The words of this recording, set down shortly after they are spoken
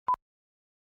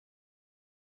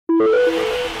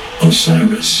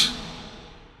Osiris.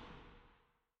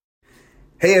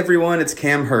 Hey everyone, it's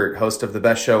Cam Herdt, host of the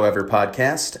Best Show Ever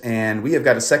podcast, and we have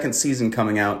got a second season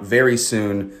coming out very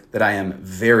soon that I am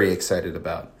very excited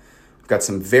about. We've got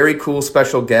some very cool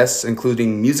special guests,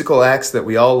 including musical acts that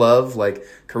we all love, like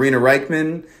Karina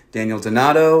Reichman, Daniel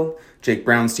Donato, Jake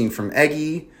Brownstein from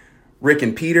Eggy, Rick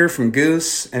and Peter from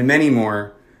Goose, and many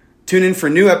more. Tune in for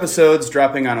new episodes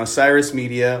dropping on Osiris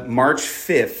Media March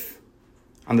 5th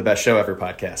on the Best Show Ever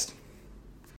podcast.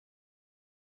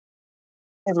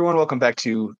 Hey everyone, welcome back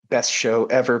to Best Show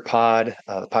Ever Pod,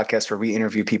 the podcast where we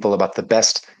interview people about the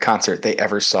best concert they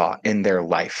ever saw in their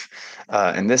life.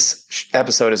 And this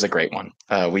episode is a great one.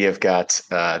 We have got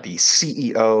the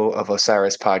CEO of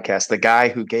Osiris Podcast, the guy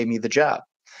who gave me the job.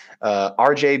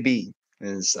 RJB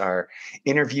is our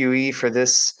interviewee for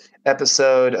this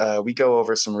episode. We go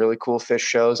over some really cool Phish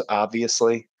shows,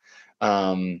 obviously.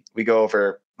 We go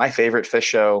over my favorite Phish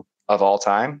show of all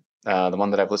time. The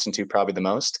one that I've listened to probably the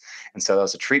most. And so that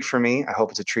was a treat for me. I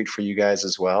hope it's a treat for you guys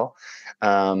as well.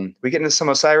 We get into some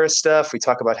Osiris stuff. We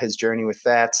talk about his journey with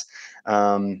that.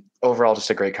 Overall, just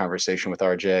a great conversation with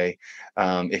RJ.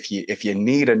 If you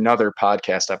need another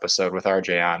podcast episode with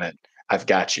RJ on it, I've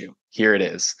got you. Here it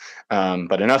is.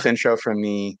 But enough intro from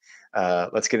me.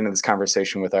 Let's get into this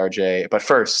conversation with RJ. But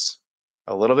first,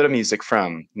 a little bit of music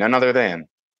from none other than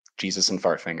Jesus and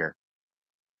Fartfinger.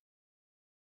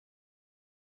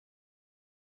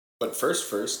 But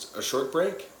first, a short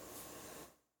break.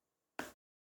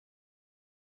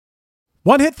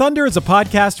 One Hit Thunder is a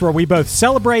podcast where we both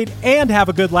celebrate and have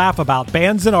a good laugh about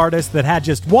bands and artists that had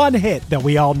just one hit that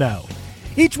we all know.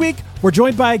 Each week, we're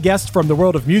joined by a guest from the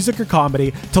world of music or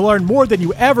comedy to learn more than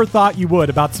you ever thought you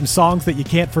would about some songs that you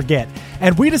can't forget.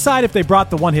 And we decide if they brought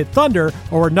the One Hit Thunder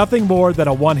or were nothing more than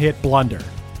a one-hit blunder.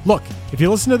 Look, if you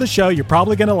listen to the show, you're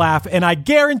probably going to laugh, and I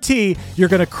guarantee you're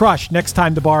going to crush next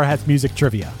time the bar has music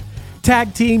trivia.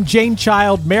 Tag Team, Jane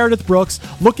Child, Meredith Brooks,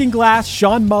 Looking Glass,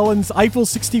 Sean Mullins, Eiffel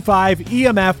 65,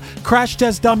 EMF, Crash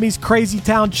Test Dummies, Crazy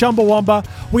Town, Chumbawamba.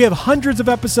 We have hundreds of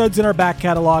episodes in our back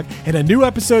catalog and a new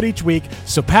episode each week,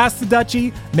 so pass the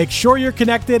Dutchie, make sure you're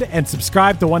connected, and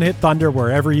subscribe to One Hit Thunder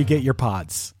wherever you get your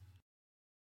pods.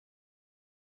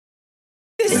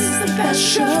 This is the best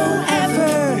show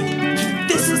ever.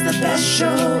 This is the best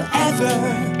show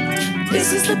ever.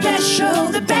 This is the best show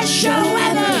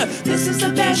ever. This is the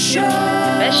best show.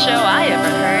 Best show I ever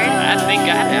heard. I think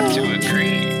I have to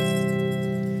agree.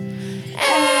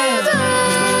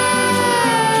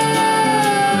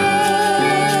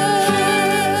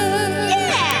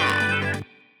 Yeah.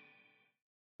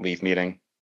 Leave meeting.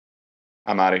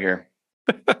 I'm out of here.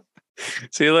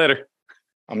 See you later.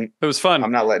 It was fun.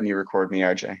 I'm not letting you record me,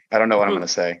 RJ. I don't know what I'm going to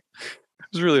say. It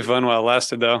was really fun while it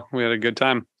lasted, though. We had a good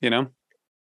time, you know?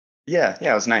 Yeah,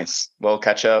 it was nice. We'll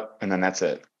catch up, and then that's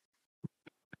it.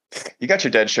 You got your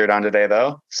Dead shirt on today,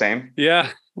 though. Same. Yeah,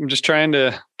 I'm just trying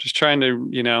to,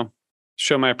 you know,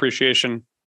 show my appreciation.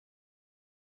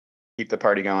 Keep the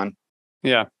party going.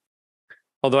 Yeah.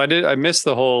 Although I missed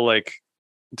the whole like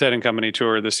Dead and Company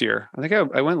tour this year. I think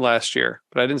I went last year,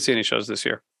 but I didn't see any shows this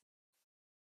year.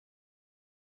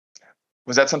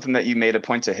 Was that something that you made a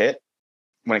point to hit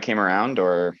when it came around,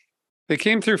 or? They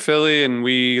came through Philly and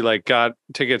we like got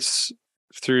tickets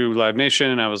through Live Nation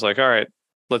and I was like, all right,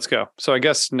 let's go. So I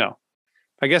guess no.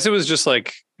 I guess it was just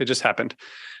like it just happened.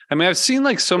 I mean, I've seen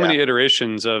like so many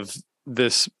iterations of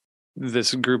this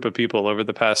group of people over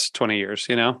the past 20 years,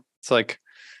 you know? It's like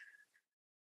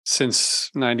since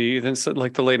like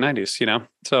the late 90s, you know?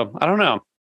 So I don't know.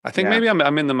 I think maybe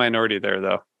I'm in the minority there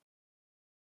though.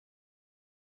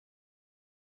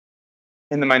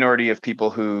 In the minority of people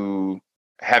who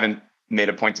haven't made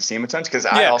a point to see him a ton, because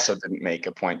I also didn't make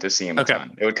a point to see him a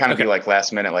ton. It would kind of be like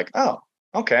last minute, like, oh,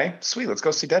 okay, sweet, let's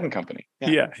go see Dead and Company.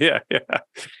 Yeah.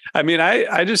 I mean,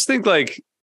 I just think like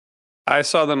I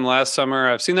saw them last summer.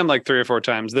 I've seen them like 3 or 4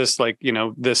 times. This like, you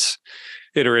know, this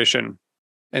iteration,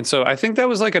 and so I think that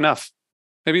was like enough.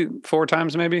 Maybe 4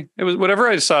 times. Maybe it was whatever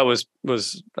I saw was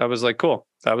I was like, cool,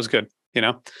 that was good. You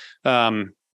know.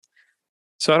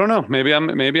 So I don't know. Maybe I'm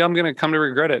going to come to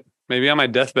regret it. Maybe on my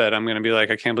deathbed, I'm going to be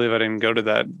like, I can't believe I didn't go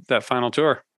to that final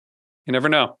tour. You never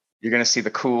know. You're going to see the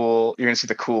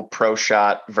cool pro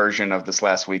shot version of this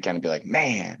last weekend and be like,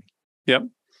 man,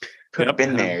 could have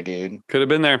been there, dude. Could have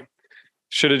been there.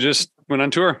 Should have just went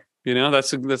on tour. You know,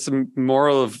 that's the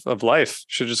moral of life.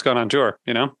 Should have just gone on tour,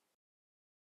 you know?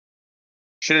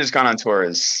 Should have just gone on tour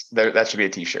that should be a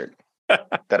t-shirt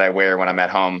that I wear when I'm at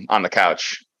home on the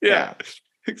couch. Yeah.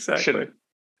 Exactly. Should've.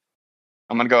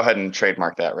 I'm going to go ahead and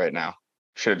trademark that right now.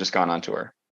 Should have just gone on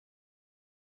tour.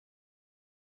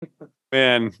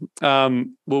 Man. Well,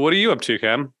 what are you up to,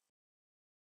 Cam?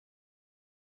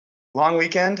 Long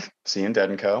weekend, seeing Dead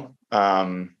and Co.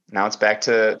 Now it's back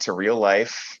to real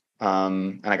life.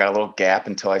 And I got a little gap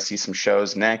until I see some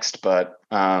shows next. But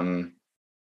yeah,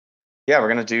 we're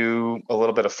gonna do a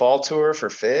little bit of fall tour for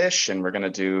Phish,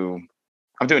 and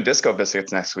I'm doing Disco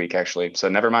Biscuits next week actually. So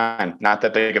never mind, not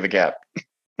that big of a gap.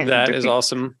 That is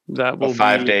awesome. That will a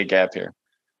 5-day gap here.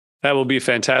 That will be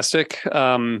fantastic.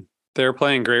 They're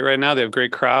playing great right now. They have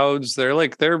great crowds. They're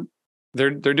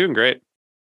doing great.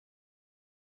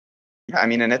 Yeah, I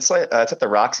mean, and it's like it's at the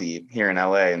Roxy here in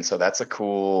LA, and so that's a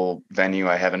cool venue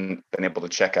I haven't been able to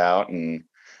check out. And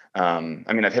I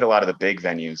mean, I've hit a lot of the big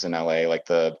venues in LA, like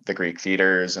the Greek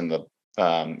theaters and the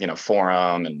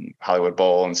Forum and Hollywood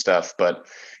Bowl and stuff. But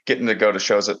getting to go to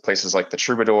shows at places like the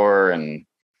Troubadour and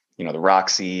the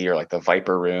Roxy or like the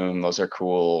Viper Room, those are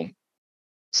cool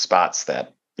spots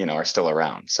that are still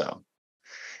around. So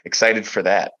excited for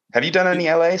that. Have you done any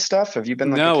LA stuff? Have you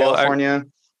been like in California?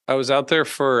 I was out there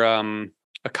for a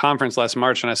conference last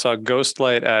March, and I saw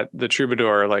Ghostlight at the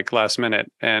Troubadour like last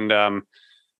minute, and it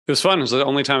was fun. It was the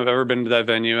only time I've ever been to that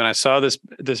venue, and I saw this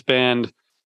band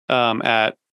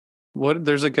at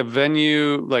there's like a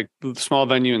venue, like small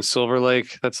venue in Silver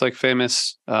Lake that's like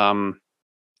famous. Like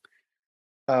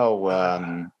a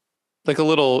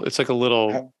little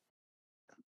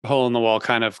hole in the wall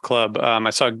kind of club. I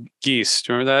saw Geese.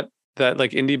 Do you remember that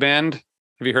like indie band?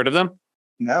 Have you heard of them?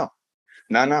 No.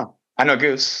 I know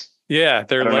Goose. Yeah,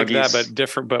 they're like that, but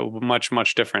different, but much,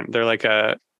 much different. They're like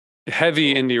a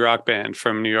heavy indie rock band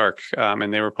from New York,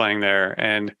 and they were playing there.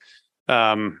 And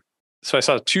so I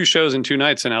saw 2 shows in 2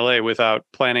 nights in LA without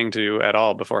planning to at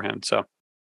all beforehand. So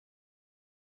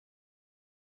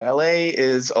LA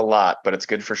is a lot, but it's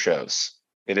good for shows.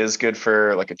 It is good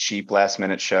for like a cheap last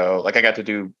minute show. Like I got to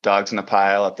do Dogs in a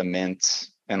Pile at the Mint,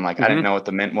 and like I didn't know what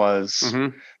the Mint was.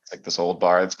 Mm-hmm. It's like this old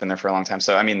bar that's been there for a long time.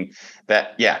 So I mean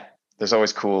there's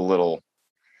always cool little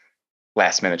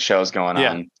last minute shows going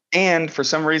on. And for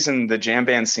some reason the jam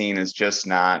band scene is just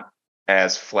not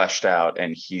as fleshed out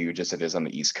and huge as it is on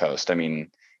the East Coast. I mean,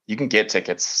 you can get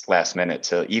tickets last minute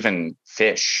to even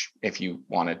Phish if you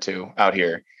wanted to out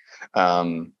here.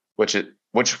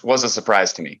 Which was a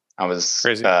surprise to me. I was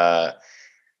crazy. And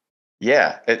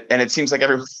it seems like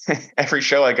every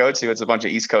show I go to, it's a bunch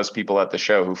of East Coast people at the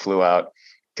show who flew out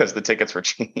because the tickets were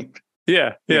cheap.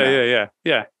 Yeah.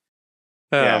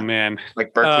 Oh man.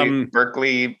 Like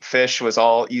Berkeley Phish was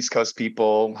all East Coast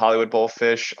people. Hollywood Bowl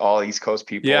Phish, all East Coast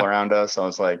people around us. I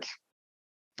was like,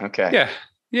 okay.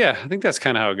 Yeah. I think that's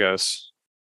kind of how it goes.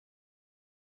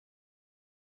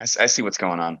 I see what's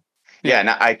going on. Yeah,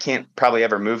 and I can't probably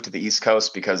ever move to the East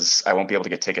Coast because I won't be able to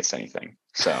get tickets to anything.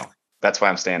 So that's why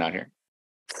I'm staying out here.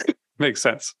 Makes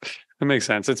sense. It makes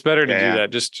sense. It's better to do that.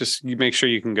 Just you make sure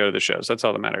you can go to the shows. That's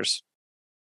all that matters.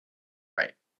 Right.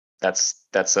 That's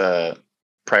a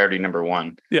priority number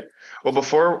 1. Yeah. Well,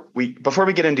 before we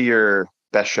get into your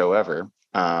best show ever,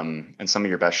 and some of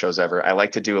your best shows ever, I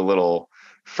like to do a little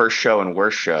first show and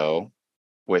worst show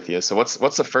with you. So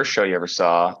what's the first show you ever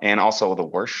saw, and also the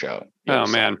worst show? Oh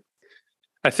man.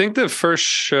 I think the first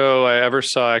show I ever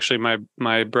saw, actually,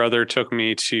 my brother took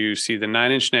me to see the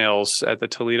 9 Inch Nails at the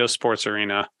Toledo Sports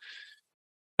Arena.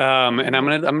 And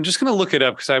I'm just gonna look it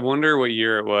up because I wonder what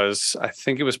year it was. I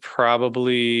think it was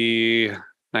probably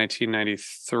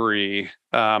 1993.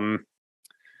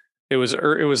 It was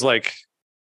early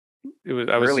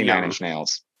 9 Inch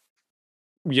Nails.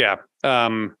 Yeah.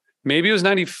 Maybe it was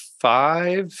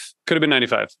 95. Could have been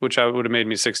 95, which would have made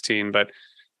me 16. But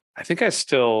I think I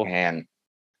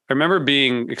remember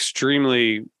being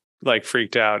extremely like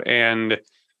freaked out and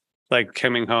like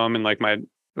coming home and like my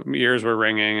ears were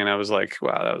ringing and I was like,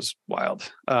 wow, that was wild.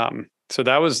 So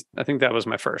I think that was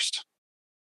my first.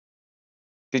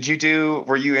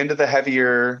 Were you into the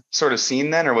heavier sort of scene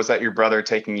then, or was that your brother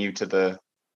taking you to the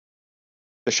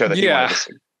show that you wanted to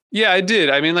see? Yeah, I did.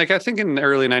 I mean, like, I think in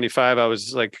early 95, I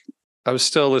was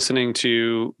still listening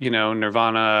to,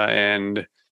 Nirvana and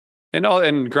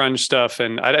grunge stuff.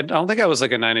 And I don't think I was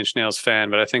like a 9 Inch Nails fan,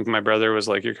 but I think my brother was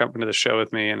like, you're coming to the show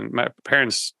with me. And my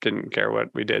parents didn't care what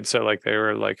we did. So like, they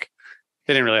were like,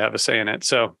 they didn't really have a say in it.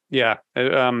 So yeah,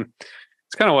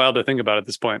 it's kind of wild to think about at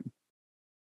this point.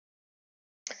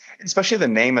 Especially the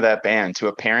name of that band to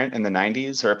a parent in the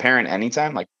 90s or a parent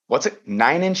anytime. Like, what's it?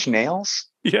 9 Inch Nails?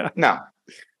 Yeah. No.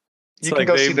 You can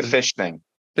go see the Phish thing.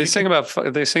 They sing about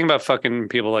fucking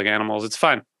people like animals. It's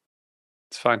fine.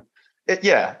 It's fine.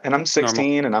 And I'm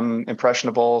 16 and I'm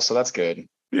impressionable, so that's good.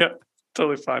 Yeah,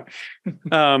 totally fine.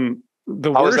 How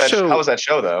was that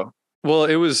show though? Well,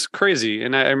 it was crazy,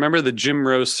 and I remember the Jim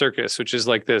Rose Circus, which is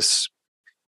like this.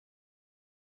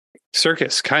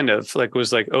 circus kind of like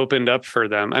was like opened up for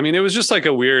them. I mean, it was just like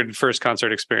a weird first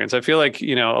concert experience. I feel like,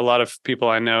 you know, a lot of people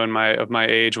I know of my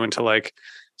age went to like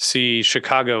see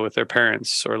Chicago with their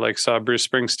parents, or like saw Bruce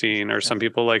Springsteen, or some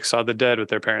people like saw the Dead with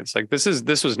their parents. Like this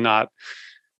was not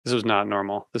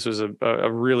normal. This was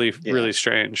a really, really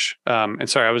strange. And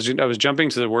sorry, I was jumping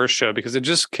to the worst show because it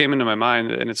just came into my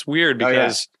mind, and it's weird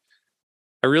because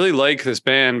I really like this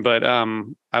band, but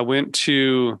I went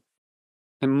to,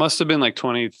 it must have been like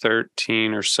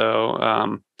 2013 or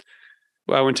so.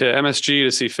 I went to MSG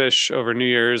to see Phish over New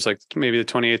Year's, like maybe the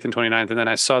 28th and 29th. And then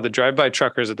I saw the Drive-By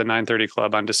Truckers at the 930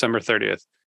 Club on December 30th.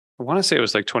 I want to say it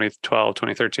was like 2012,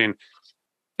 2013.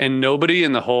 And nobody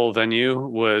in the whole venue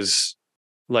was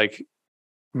like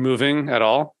moving at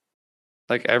all.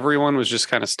 Like everyone was just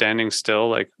kind of standing still,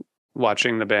 like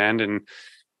watching the band. And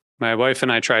my wife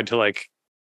and I tried to like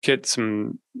get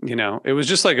some, you know, it was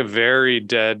just like a very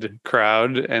dead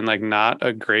crowd and like not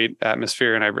a great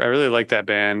atmosphere. And I really liked that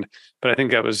band, but I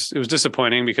think it was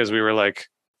disappointing because we were like,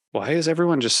 why is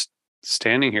everyone just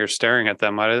standing here staring at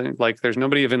them? Like there's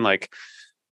nobody even like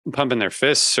pumping their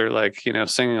fists or like, you know,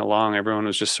 singing along. Everyone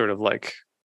was just sort of like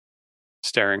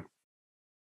staring.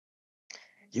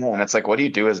 Yeah. And it's like, what do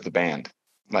you do as the band?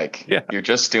 Like, you're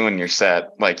just doing your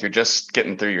set. Like, you're just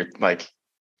getting through your, like,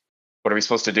 what are we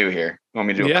supposed to do here? You want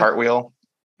me to do a cartwheel?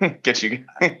 Get you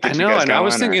I know. And I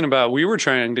was thinking about, we were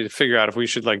trying to figure out if we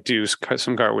should like do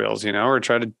some cartwheels, you know, or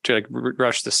try to like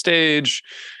rush the stage,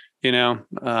 you know.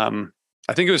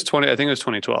 I think it was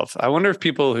 2012. I wonder if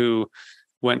people who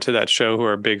went to that show who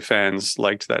are big fans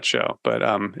liked that show, but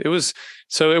it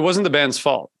wasn't the band's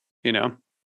fault, you know.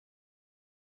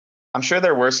 I'm sure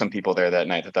there were some people there that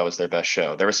night that was their best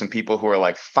show. There were some people who were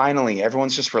like, finally,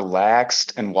 everyone's just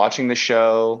relaxed and watching the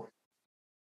show,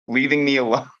 leaving me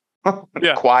alone,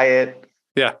 quiet.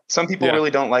 Yeah. Some people really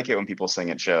don't like it when people sing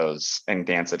at shows and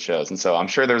dance at shows. And so I'm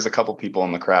sure there was a couple people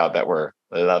in the crowd that were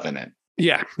loving it.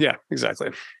 Yeah. Yeah, exactly.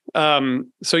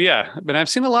 So yeah, but I've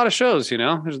seen a lot of shows, you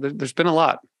know, there's been a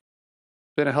lot,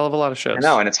 been a hell of a lot of shows. I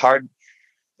know. And it's hard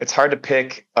to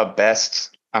pick a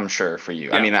best, I'm sure, for you.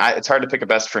 Yeah. I mean, it's hard to pick a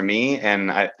best for me.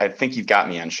 And I think you've got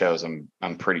me on shows.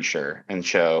 I'm pretty sure. And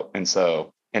show.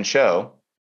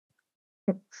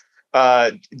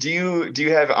 Do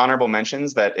you have honorable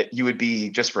mentions that you would be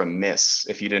just remiss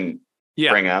if you didn't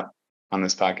bring up on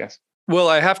this podcast? Well,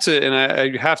 I have to,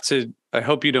 and I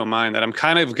hope you don't mind that I'm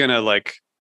kind of going to like,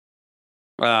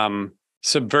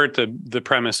 subvert the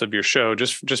premise of your show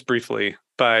just briefly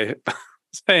by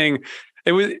saying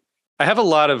I have a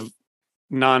lot of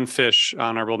non-Phish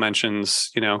honorable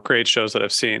mentions, you know, great shows that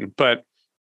I've seen, but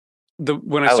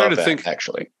when I started thinking,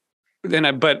 actually,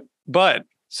 then but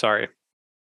sorry.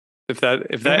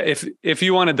 If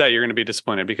you wanted that, you're going to be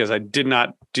disappointed because I did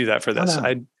not do that for this. Oh,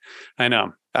 no. I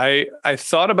know. I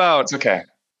thought about it's okay.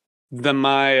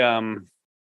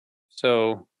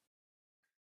 So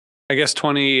I guess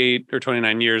 28 or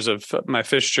 29 years of my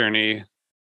Phish journey,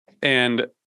 and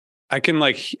I can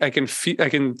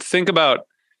think about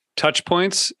touch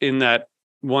points in that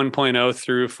 1.0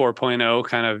 through 4.0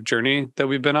 kind of journey that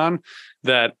we've been on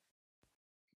that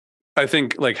I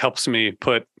think like helps me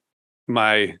put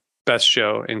my best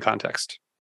show in context.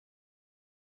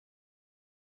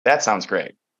 That sounds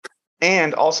great.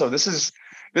 And also this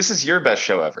is your best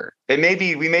show ever. We may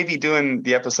be doing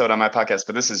the episode on my podcast,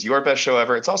 but this is your best show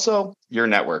ever. It's also your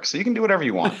network. So you can do whatever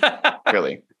you want.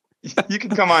 Really. You can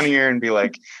come on here and be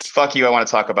like, fuck you, I want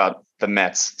to talk about the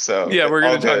Mets. So yeah, we're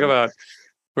going to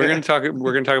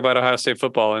talk about Ohio State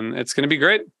football, and it's going to be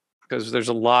great because there's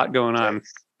a lot going on.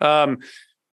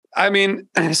 I mean,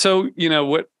 so you know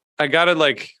what, I got to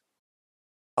like,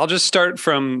 I'll just start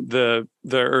from the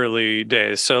early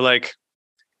days. So like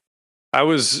I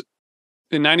was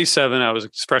in 97, I was a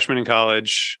freshman in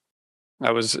college.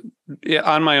 I was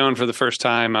on my own for the first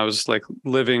time. I was like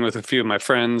living with a few of my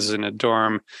friends in a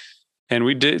dorm, and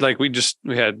we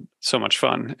had so much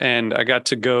fun. And I got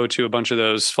to go to a bunch of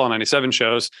those Fall 97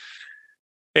 shows.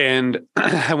 And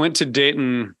I went to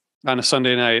Dayton on a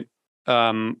Sunday night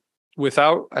I'm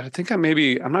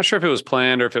not sure if it was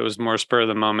planned or if it was more spur of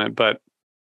the moment, but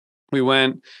we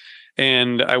went,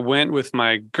 and I went with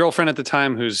my girlfriend at the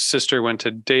time, whose sister went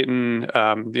to Dayton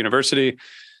University.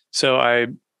 So I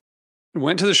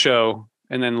went to the show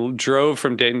and then drove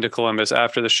from Dayton to Columbus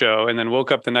after the show, and then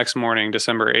woke up the next morning,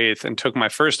 December 8th, and took my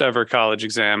first ever college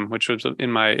exam, which was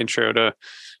in my intro to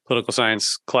political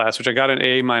science class, which I got an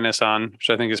A- on, which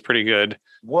I think is pretty good.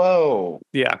 Whoa.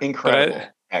 Yeah. Incredible.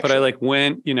 But I like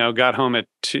went, you know, got home I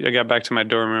got back to my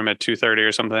dorm room at 2:30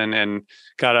 or something, and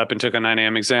got up and took a 9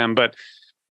 a.m. exam. But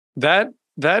that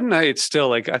night still,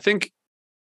 like, I think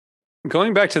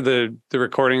going back to the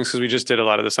recordings, because we just did a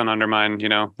lot of this on Undermine,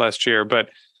 last year, but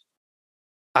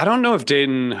I don't know if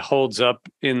Dayton holds up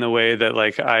in the way that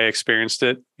like I experienced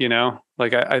it,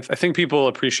 like I think people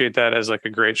appreciate that as like a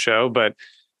great show, but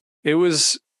it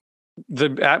was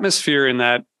the atmosphere in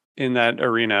that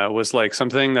arena was like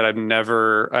something that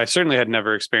I certainly had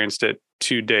never experienced it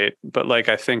to date, but like,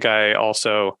 I think I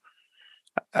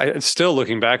still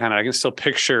looking back on it, I can still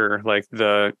picture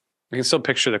the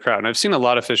crowd. And I've seen a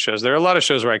lot of Phish shows. There are a lot of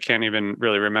shows where I can't even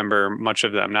really remember much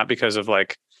of them, not because of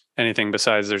like anything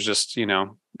besides there's just,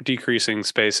 decreasing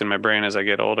space in my brain as I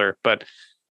get older. But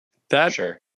that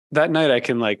night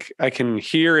I can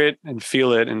hear it and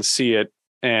feel it and see it.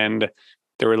 And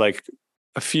there were like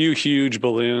a few huge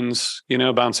balloons,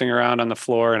 bouncing around on the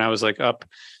floor. And I was like up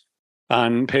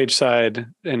on page side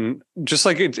and just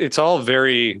like, it's all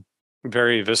very,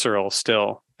 very visceral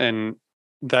still. And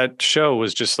that show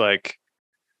was just like,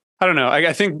 I don't know.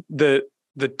 I think the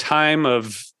time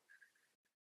of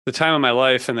my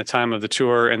life and the time of the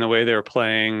tour and the way they were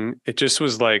playing, it just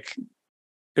was like,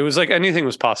 it was like anything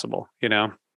was possible,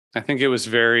 I think it was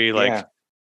very like,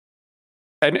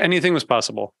 and anything was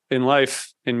possible in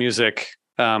life, in music.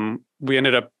 We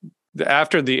ended up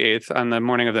after the 8th, on the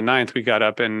morning of the 9th, we got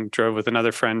up and drove with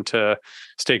another friend to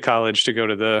State College to go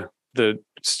to the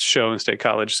show in State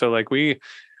College. So like we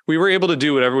were able to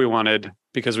do whatever we wanted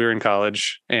because we were in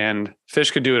college, and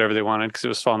Phish could do whatever they wanted because it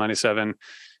was fall 97.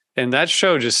 And that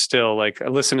show just still, like, I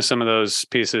listen to some of those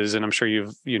pieces and I'm sure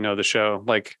the show,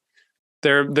 like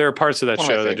there are parts of that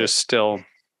show that just still,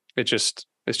 it's just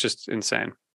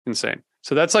insane.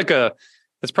 So that's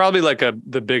probably like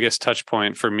the biggest touch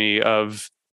point for me of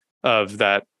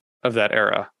that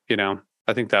era.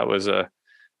 I think that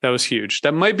was huge.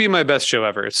 That might be my best show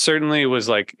ever. It certainly was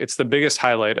like, it's the biggest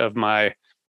highlight of my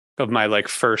like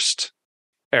first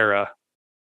era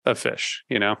of Phish,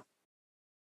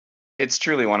 It's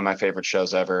truly one of my favorite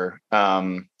shows ever.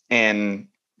 And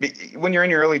when you're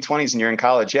in your early 20s and you're in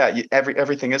college,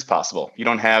 everything is possible. You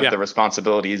don't have the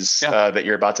responsibilities that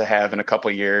you're about to have in a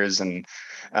couple of years. And,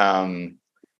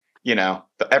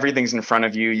 everything's in front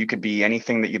of you. You could be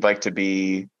anything that you'd like to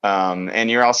be. And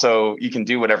you can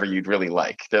do whatever you'd really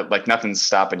like. Like nothing's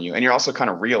stopping you. And you're also kind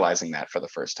of realizing that for the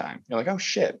first time. You're like, oh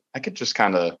shit, I could just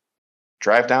kind of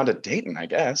drive down to Dayton, I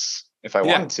guess, if I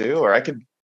wanted to, or I could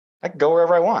go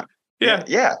wherever I want.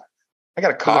 Yeah. I got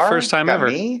a car. For the first time ever.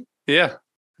 Me. Yeah.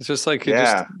 It's just like, you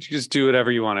just do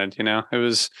whatever you wanted, it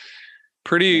was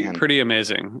pretty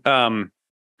amazing. And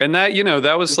that,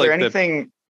 that was like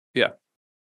anything.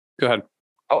 Go ahead.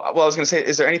 Oh, well, I was going to say,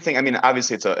 is there anything, I mean,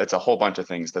 obviously it's a whole bunch of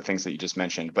things, the things that you just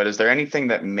mentioned, but is there anything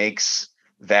that makes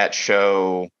that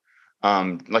show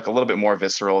like a little bit more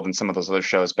visceral than some of those other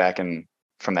shows back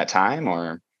from that time,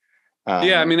 or?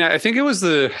 I mean, I think it was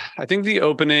the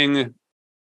opening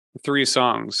 3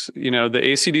 songs, the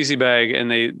AC/DC Bag,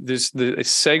 and the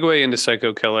segue into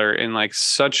Psycho Killer in like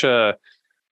such a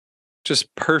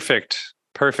just perfect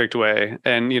way.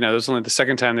 And, it was only the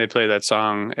second time they played that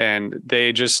song, and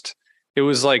it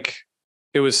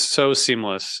was so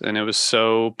seamless and it was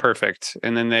so perfect.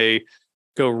 And then they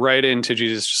go right into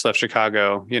Jesus Just Left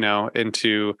Chicago,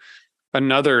 into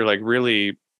another like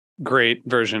really great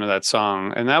version of that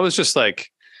song. And that was just like,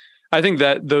 I think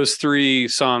that those 3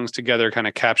 songs together kind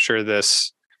of capture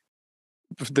this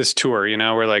tour,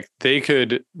 where like they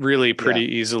could really pretty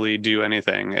easily do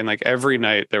anything. And like every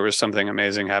night there was something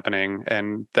amazing happening.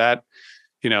 And that,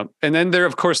 and then there,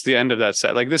 of course, the end of that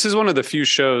set, like this is one of the few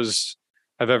shows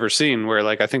I've ever seen where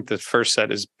like, I think the first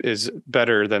set is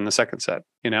better than the second set,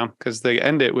 because they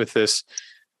end it with this,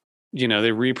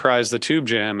 they reprise the Tube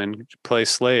Jam and play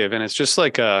Slave. And it's just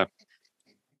like, I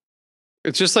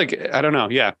don't know.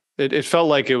 Yeah. It felt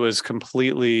like it was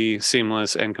completely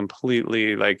seamless and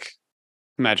completely like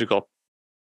magical.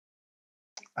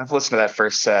 I've listened to that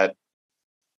first set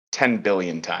 10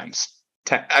 billion times.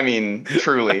 I mean,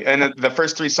 truly. And the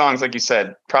first 3 songs, like you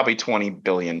said, probably 20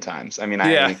 billion times. I mean,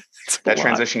 that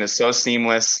transition is so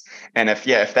seamless. And if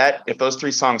those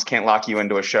 3 songs can't lock you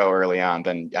into a show early on,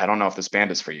 then I don't know if this band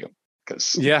is for you.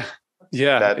 Because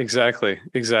exactly.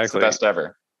 It's the best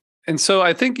ever. And so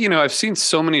I think, I've seen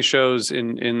so many shows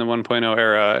in the 1.0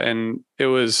 era, and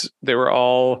they were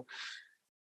all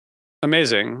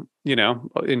amazing,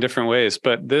 in different ways.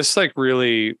 But this like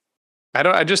really,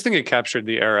 I just think it captured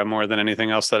the era more than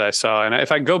anything else that I saw. And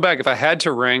if I go back, if I had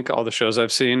to rank all the shows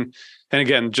I've seen, and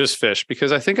again, just Phish,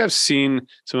 because I think I've seen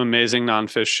some amazing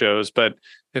non-Phish shows, but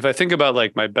if I think about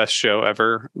like my best show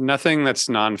ever, nothing that's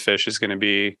non-Phish is going to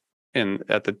be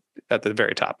at the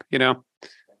very top,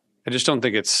 I just don't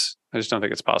think it's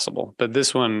possible. But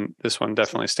this one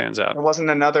definitely stands out. There wasn't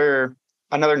another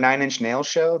another Nine Inch Nails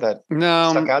show that stuck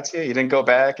No, out to you? You didn't go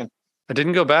back and I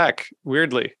didn't go back.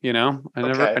 Weirdly, I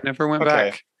okay. never went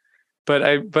Okay. back. But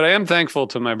I am thankful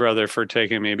to my brother for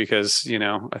taking me because,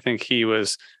 I think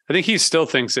he still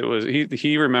thinks it was,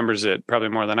 he remembers it probably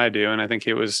more than I do. And I think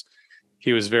he was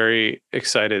very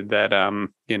excited that,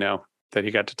 that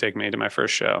he got to take me to my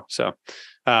first show. So,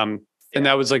 and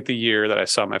that was like the year that I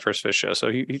saw my first Phish show.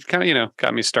 So he kind of,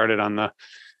 got me started on my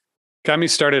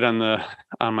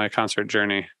concert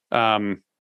journey. And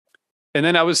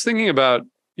then I was thinking about,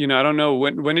 I don't know,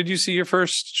 when did you see your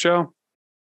first show?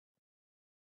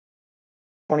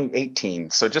 2018.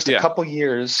 So just a couple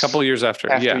years after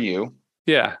you.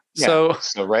 Yeah. So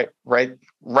right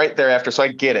thereafter. So I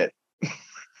get it.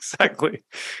 Exactly.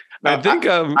 No, I think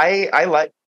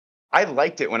I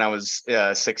liked it when I was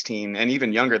 16 and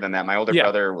even younger than that. My older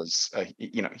brother was a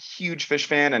huge Phish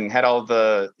fan and had all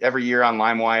every year on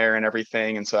LimeWire and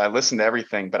everything. And so I listened to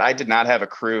everything, but I did not have a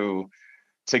crew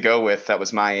to go with that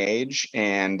was my age.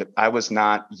 And I was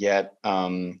not yet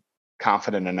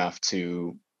confident enough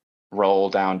to roll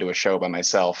down to a show by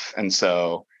myself. And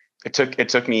so it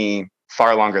took me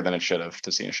far longer than it should have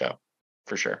to see a show,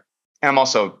 for sure. And I'm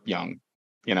also young,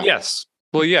 Yes.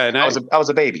 Well, yeah. And I was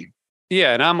a baby.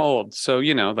 Yeah. And I'm old. So,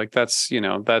 that's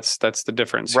the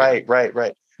difference. Right.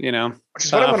 Which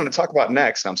is what I wanted to talk about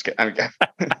next. I'm kidding.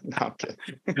 No, I'm kidding.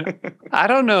 I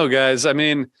don't know, guys. I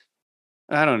mean,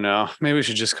 I don't know. Maybe we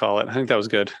should just call it. I think that was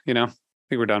good. I think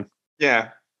we're done. Yeah.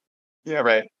 Yeah.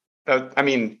 Right. I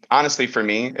mean, honestly, for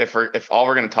me, if all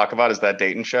we're going to talk about is that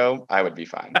Dayton show, I would be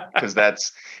fine because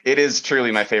it is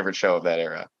truly my favorite show of that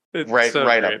era. It's right so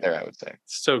great. Up there, I would say.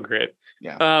 So great.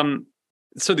 Yeah.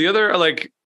 So the other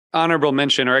honorable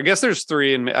mention, or I guess there's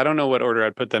three, and I don't know what order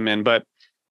I'd put them in, but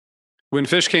when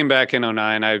Phish came back in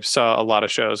 2009, I saw a lot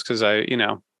of shows because I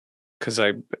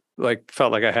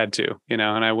felt like I had to, and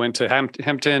I went to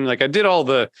Hampton, I did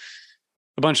a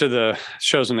bunch of the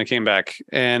shows when they came back,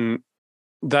 and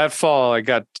that fall I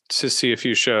got to see a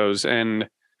few shows, and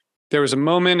there was a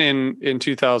moment in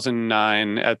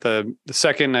 2009 at the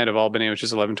second night of Albany, which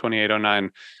is 11/28/09.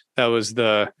 That was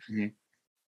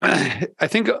I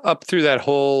think up through that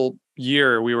whole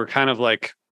year, we were kind of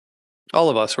all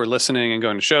of us were listening and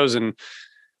going to shows. And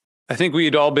I think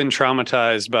we'd all been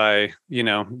traumatized by,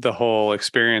 the whole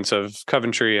experience of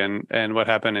Coventry and what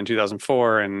happened in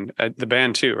 2004 and the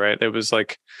band too, right? It was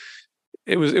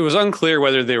it was unclear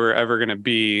whether they were ever going to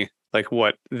be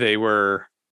what they were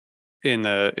in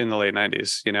the late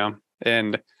 90s,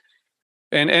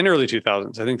 and early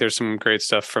 2000s. I think there's some great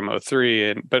stuff from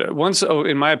 2003. But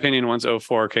in my opinion, once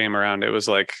 2004 came around, it was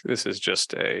this is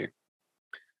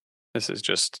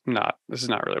not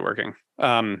really working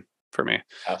for me.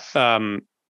 I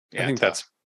think that's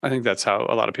how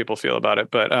a lot of people feel about it.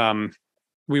 But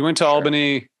we went to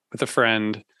Albany with a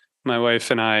friend, my wife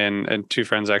and I, and two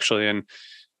friends actually. And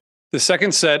the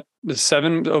second set, the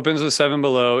 7 opens with 7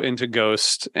 Below into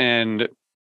Ghost, and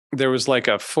there was a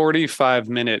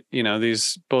 45-minute,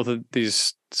 both of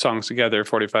these songs together,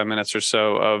 45 minutes or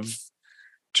so of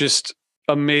just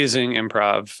amazing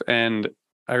improv. And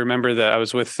I remember that I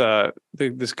was with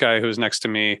this guy who was next to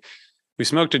me. We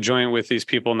smoked a joint with these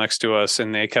people next to us,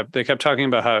 and they kept talking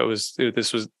about how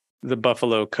this was the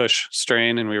Buffalo Kush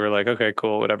strain, and we were like, okay,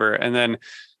 cool, whatever. And then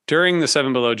during the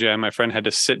 7 Below jam, my friend had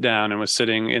to sit down and was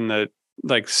sitting in the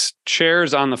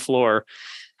chairs on the floor,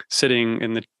 sitting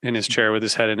in his chair with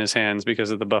his head in his hands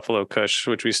because of the Buffalo Kush,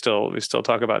 which we still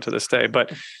talk about to this day.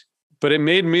 But it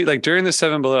made me during the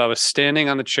 7 Below, I was standing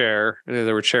on the chair.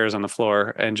 There were chairs on the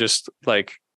floor, and just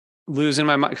losing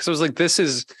my mind because I was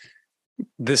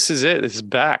this is it. It's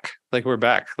back. We're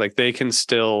back. They can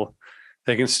still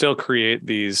create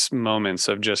these moments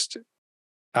of just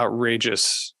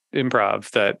outrageous improv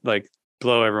that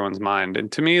blow everyone's mind. And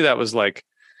to me, that was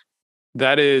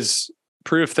that is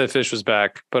proof that Phish was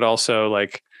back, but also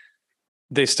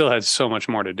they still had so much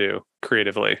more to do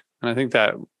creatively. And I think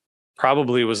that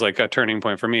probably was a turning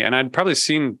point for me. And I'd probably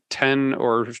seen 10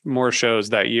 or more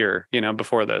shows that year,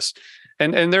 before this.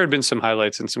 And there had been some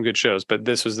highlights and some good shows, but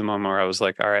this was the moment where I was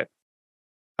all right,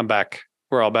 I'm back.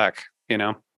 We're all back,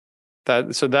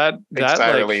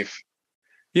 that relief.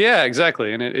 Yeah,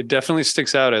 exactly. And it definitely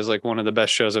sticks out as one of the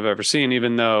best shows I've ever seen,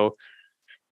 even though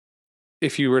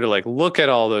if you were to look at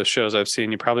all those shows I've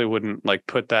seen, you probably wouldn't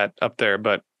put that up there.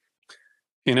 But,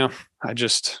 it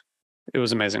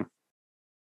was amazing.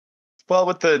 Well,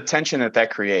 with the tension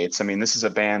that creates, I mean, this is a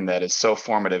band that is so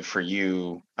formative for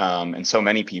you and so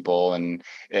many people. And,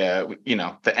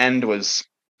 the end was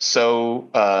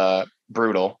so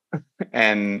brutal.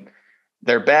 And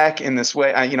they're back in this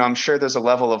way. I'm sure there's a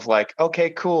level of like,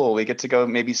 okay, cool. We get to go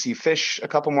maybe see Phish a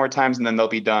couple more times and then they'll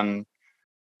be done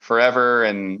forever.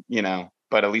 And,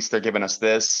 but at least they're giving us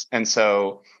this. And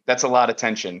so that's a lot of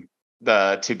tension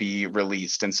to be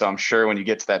released. And so I'm sure when you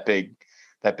get to that big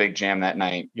jam that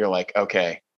night, you're like,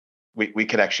 okay, we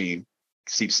could actually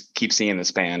keep seeing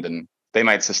this band and they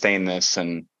might sustain this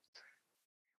and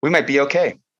we might be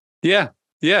okay. Yeah.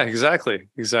 Yeah, exactly.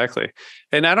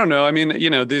 And I don't know. I mean,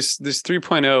 this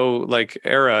 3.0 like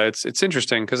era, it's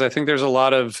interesting because I think there's a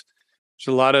lot of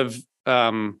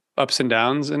ups and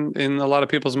downs in a lot of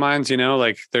people's minds,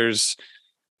 like there's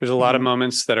a lot of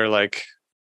moments that are like,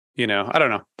 I don't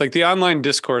know, like the online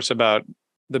discourse about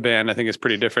the band, I think is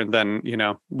pretty different than,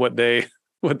 what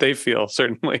they feel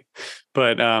certainly.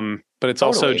 But it's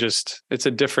also just, it's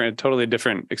a totally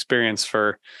different experience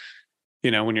for,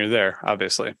 when you're there,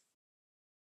 obviously.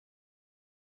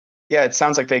 Yeah, it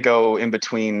sounds like they go in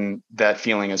between that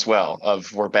feeling as well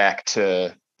of we're back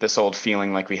to this old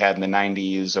feeling like we had in the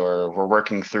 90s, or we're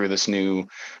working through this new,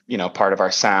 part of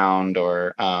our sound,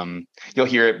 or you'll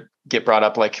hear it get brought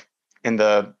up like in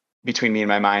the Between Me and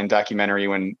My Mind documentary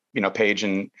when, Paige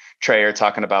and Trey are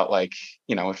talking about like,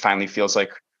 it finally feels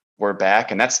like we're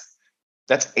back. And that's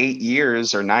 8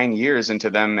 years or 9 years into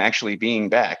them actually being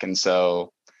back. And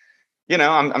so,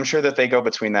 I'm sure that they go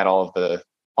between that all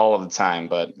of the time,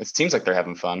 but it seems like they're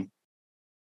having fun.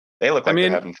 They look like they're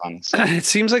having fun. So. It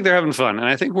seems like they're having fun. And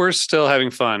I think we're still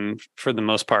having fun for the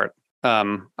most part.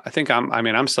 I think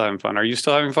I'm still having fun. Are you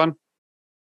still having fun?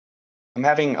 I'm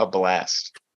having a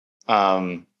blast.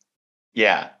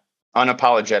 Yeah,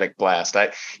 unapologetic blast. I'll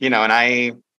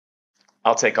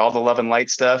take all the love and light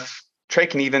stuff. Trey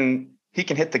he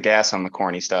can hit the gas on the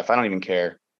corny stuff. I don't even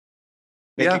care.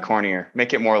 Make it cornier,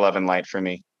 make it more love and light for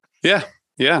me. Yeah.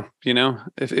 Yeah.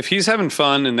 If he's having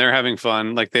fun and they're having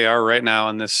fun, like they are right now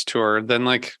on this tour, then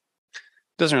like, it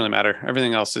doesn't really matter.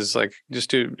 Everything else is like, they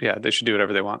should do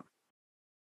whatever they want.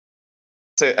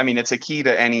 So, it's a key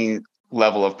to any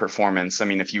level of performance.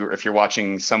 If you're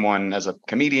watching someone as a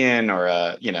comedian or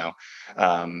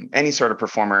any sort of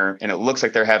performer, and it looks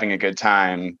like they're having a good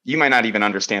time, you might not even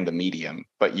understand the medium,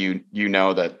 but you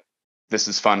know that this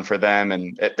is fun for them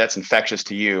and that's infectious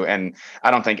to you. And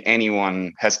I don't think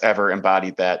anyone has ever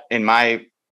embodied that in my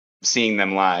seeing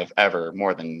them live ever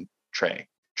more than Trey.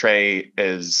 Trey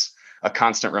is a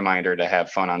constant reminder to have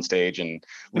fun on stage and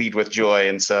lead with joy.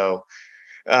 And so,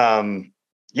 and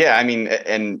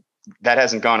that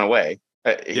hasn't gone away.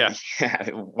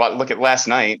 Look at last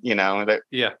night, they're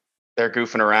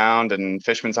goofing around and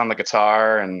Fishman's on the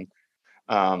guitar and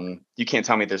you can't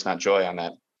tell me there's not joy on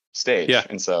that stage. Yeah.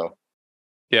 And so,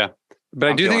 yeah, but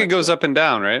I do think it goes up and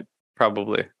down, right?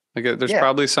 Probably. Like there's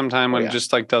probably some time when it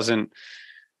just like doesn't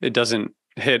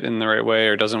hit in the right way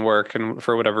or doesn't work and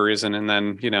for whatever reason. And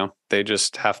then, they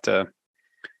just have to,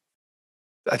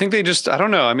 I think I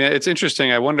don't know. It's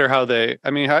interesting. I wonder how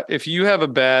if you have a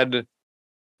bad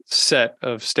set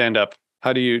of stand up,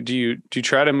 how do you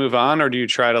try to move on or do you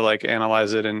try to like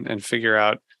analyze it and figure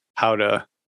out how to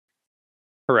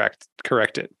correct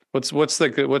it? What's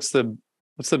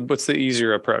the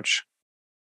easier approach?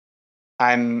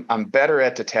 I'm better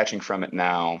at detaching from it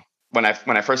now. When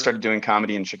I first started doing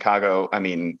comedy in Chicago,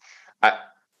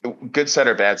 good set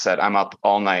or bad set, I'm up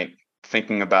all night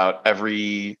thinking about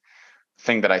every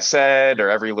thing that I said or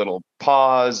every little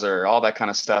pause or all that kind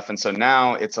of stuff. And so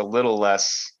now it's a little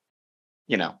less,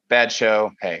 bad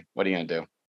show. Hey, what are you going to do?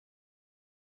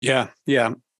 Yeah.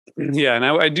 Yeah. Yeah. And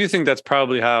I do think that's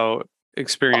probably how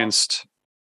experienced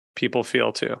people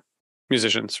feel too.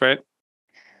 Musicians, right?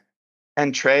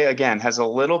 And Trey, again, has a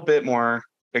little bit more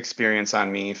experience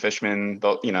on me. Fishman,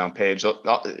 Paige,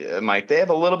 Mike, they have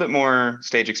a little bit more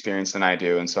stage experience than I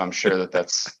do. And so I'm sure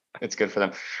it's good for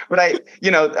them. But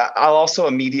I'll also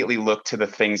immediately look to the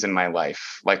things in my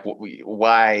life. Like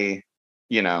why,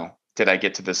 did I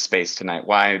get to this space tonight?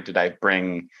 Why did I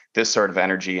bring this sort of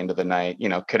energy into the night?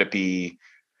 Could it be,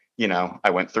 I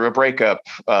went through a breakup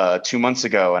 2 months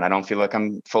ago and I don't feel like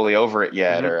I'm fully over it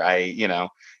yet. Mm-hmm. Or I,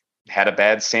 had a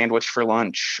bad sandwich for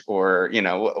lunch or,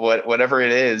 whatever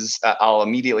it is, I'll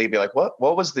immediately be like, what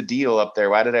was the deal up there?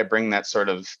 Why did I bring that sort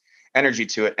of energy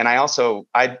to it? And I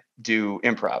do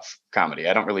improv comedy.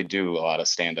 I don't really do a lot of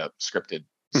stand-up scripted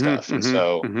stuff. And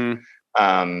so,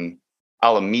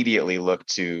 I'll immediately look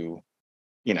to,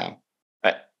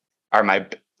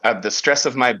 are the stress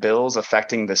of my bills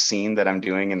affecting the scene that I'm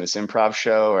doing in this improv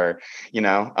show? Or,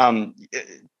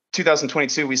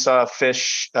 2022, we saw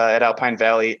Phish at Alpine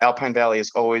Valley. Alpine Valley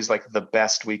is always like the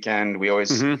best weekend. We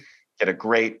always get a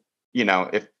great,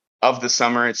 if of the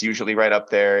summer, it's usually right up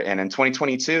there. And in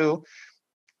 2022,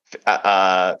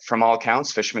 From all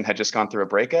accounts, Fishman had just gone through a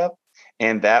breakup,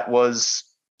 and that was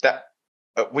that.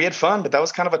 We had fun, but that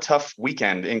was kind of a tough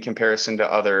weekend in comparison to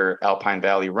other Alpine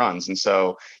Valley runs, and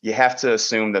so you have to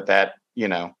assume that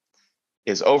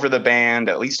is over the band,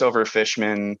 at least over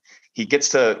Fishman. He gets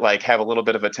to like have a little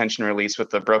bit of a tension release with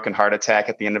the broken heart attack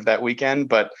at the end of that weekend,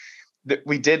 but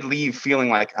we did leave feeling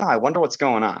like, I wonder what's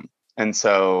going on. And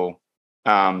so,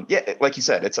 like you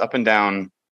said, it's up and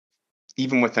down,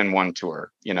 even within one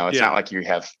tour. It's not like you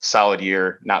have solid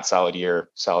year, not solid year,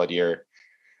 solid year.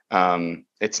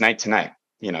 It's night to night.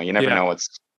 You never know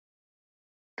what's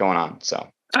going on. So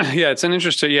it's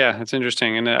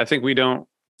interesting. And I think we don't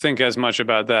think as much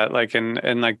about that. Like,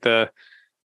 and like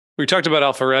we talked about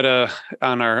Alpharetta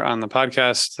on the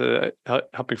podcast,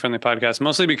 Helping Friendly podcast,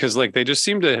 mostly because like they just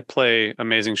seem to play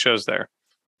amazing shows there.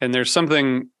 And there's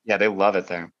something, they love it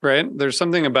there, right? There's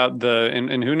something about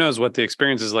and who knows what the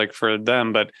experience is like for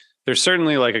them, but there's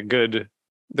certainly like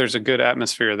there's a good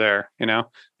atmosphere there.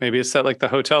 Maybe it's that like the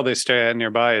hotel they stay at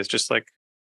nearby is just like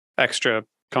extra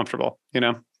comfortable,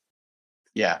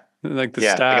 Yeah. Like the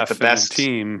staff, the best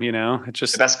team, it's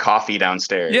just the best coffee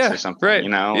downstairs or something, right.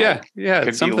 It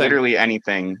could be literally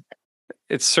anything.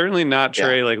 It's certainly not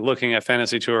Trey like looking at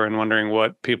Fantasy Tour and wondering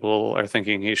what people are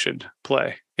thinking he should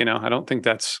play. I don't think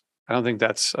that's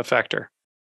a factor.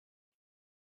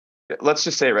 Let's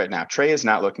just say right now, Trey is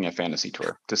not looking at Fantasy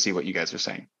Tour to see what you guys are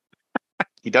saying.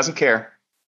 He doesn't care.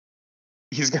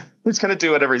 He's going to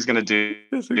do whatever he's going to do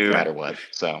no matter what.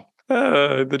 So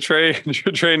the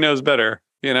Trey knows better,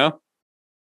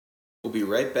 We'll be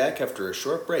right back after a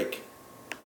short break.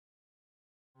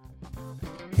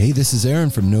 Hey, this is Aaron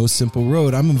from No Simple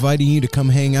Road. I'm inviting you to come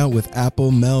hang out with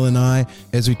Apple, Mel, and I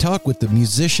as we talk with the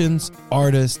musicians,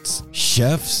 artists,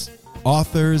 chefs,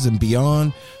 authors, and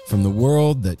beyond from the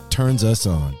world that turns us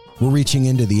on. We're reaching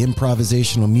into the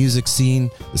improvisational music scene,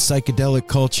 the psychedelic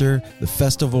culture, the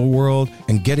festival world,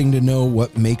 and getting to know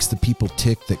what makes the people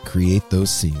tick that create those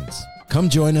scenes. Come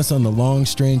join us on the long,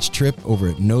 strange trip over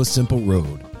at No Simple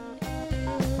Road.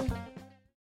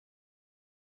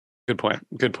 Good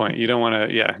point. You don't want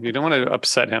to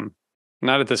upset him.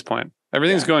 Not at this point.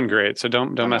 Everything's going great, so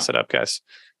don't mess it up, guys.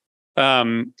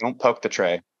 Don't poke the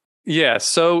Trey. Yeah.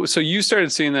 So you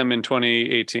started seeing them in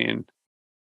 2018.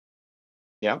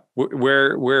 Yeah.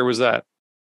 Where was that?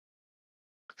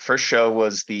 First show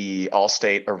was the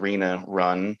Allstate Arena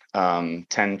run.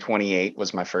 10/28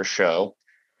 was my first show.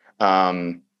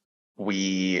 I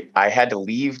had to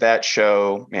leave that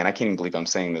show. Man, I can't even believe I'm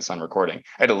saying this on recording.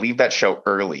 I had to leave that show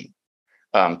early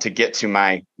to get to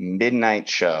my midnight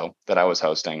show that I was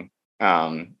hosting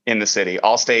in the city.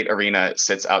 Allstate Arena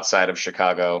sits outside of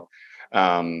Chicago,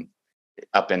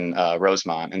 up in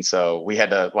Rosemont, and so we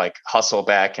had to like hustle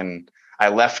back. And I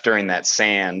left during that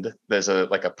sand. There's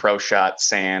a pro shot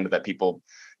sand that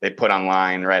they put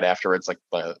online right afterwards, like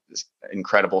this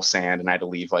incredible sand, and I had to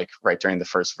leave like right during the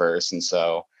first verse. And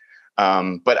so,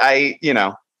 but I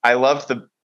loved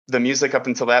the music up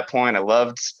until that point. I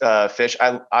loved Phish.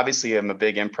 I obviously am a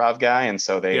big improv guy, and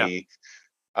so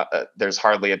there's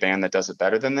hardly a band that does it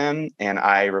better than them. And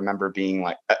I remember being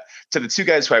like, to the two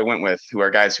guys who I went with, who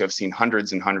are guys who have seen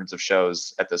hundreds and hundreds of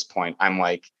shows at this point, I'm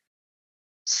like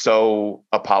so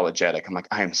apologetic. I'm like,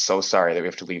 I am so sorry that we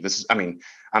have to leave. I'm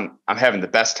having the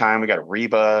best time. We got a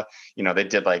Reba, they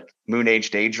did like Moon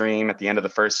Age Daydream at the end of the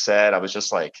first set. I was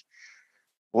just like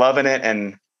loving it.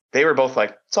 And they were both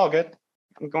like, it's all good.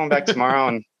 I'm going back tomorrow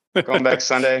and going back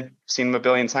Sunday. Seen them a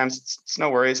billion times. It's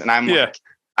no worries. And I'm like,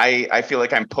 I feel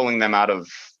like I'm pulling them out of,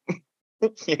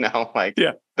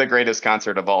 the greatest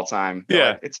concert of all time.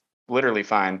 Like, it's literally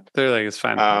fine. They're like, it's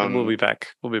fine. We'll be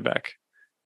back.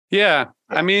 Yeah.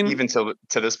 I mean, even to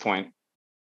this point,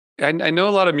 I know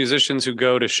a lot of musicians who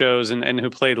go to shows and who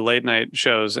played late night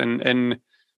shows, and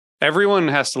everyone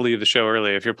has to leave the show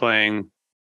early if you're playing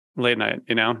late night,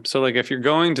 So like if you're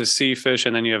going to see Phish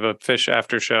and then you have a Phish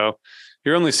after show,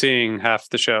 you're only seeing half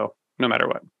the show no matter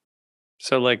what.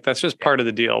 So like that's just part of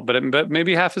the deal, but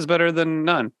maybe half is better than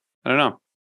none. I don't know.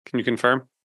 Can you confirm?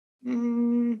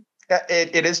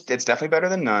 It is. It's definitely better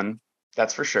than none.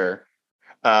 That's for sure.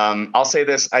 I'll say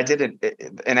this. I did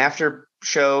an after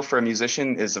show for a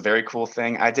musician is a very cool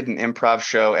thing. I did an improv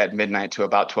show at midnight to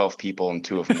about 12 people and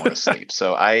 2 of them were asleep.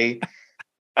 So I,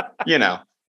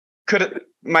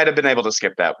 might have been able to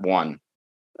skip that one.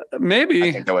 Maybe.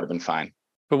 I think that would have been fine.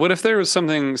 But what if there was some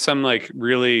like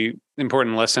really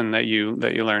important lesson that you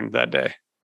learned that day?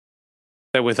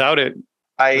 That without it,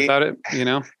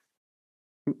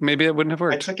 maybe it wouldn't have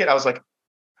worked. I took it.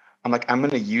 I'm going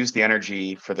to use the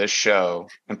energy for this show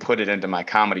and put it into my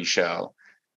comedy show.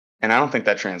 And I don't think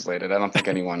that translated. I don't think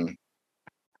anyone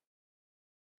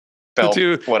felt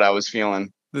two- what I was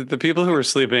feeling. The people who were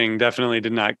sleeping definitely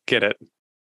did not get it.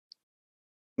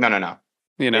 No.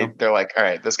 You know, They're like, all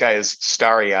right, this guy is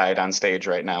starry-eyed on stage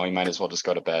right now. We might as well just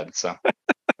go to bed. So,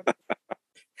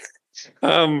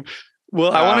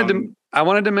 well, I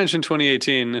wanted to mention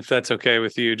 2018, if that's okay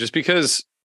with you, just because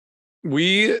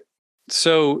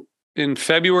so in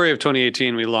February of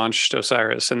 2018, we launched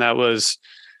Osiris, and that was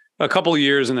a couple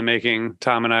years in the making.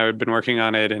 Tom and I had been working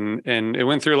on it, and it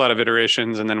went through a lot of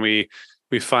iterations, and then we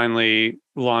finally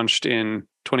launched in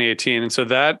 2018. And so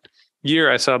that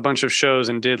year I saw a bunch of shows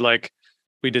and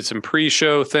we did some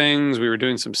pre-show things. We were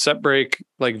doing some set break,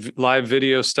 like live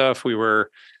video stuff. We were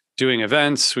doing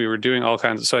events. We were doing all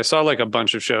kinds of, so I saw like a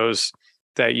bunch of shows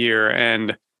that year.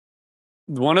 And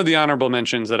one of the honorable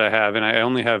mentions that I have, and I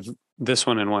only have this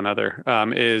one and one other,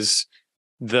 is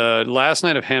the last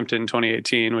night of Hampton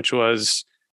 2018, which was,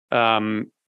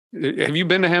 have you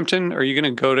been to Hampton? Are you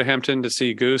going to go to Hampton to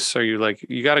see Goose? Are you like,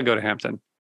 you got to go to Hampton?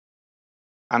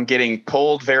 I'm getting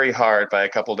pulled very hard by a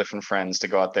couple different friends to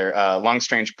go out there. Long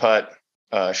Strange Putt,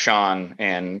 Sean,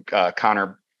 and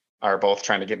Connor are both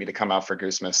trying to get me to come out for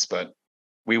Goosemas, but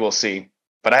we will see.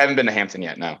 But I haven't been to Hampton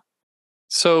yet, no.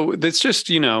 So it's just,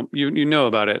 you know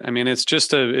about it. I mean, it's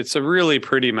a really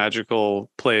pretty magical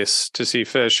place to see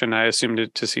Phish, and I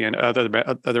assumed to see any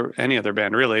other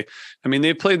band, really. I mean,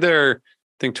 they played there,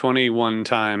 I think, 21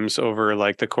 times over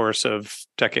like the course of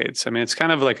decades. I mean, it's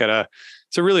kind of like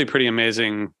it's a really pretty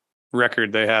amazing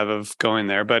record they have of going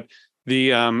there. But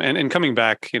the and coming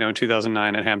back, in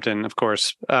 2009 at Hampton, of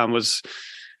course, was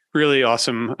really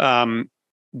awesome.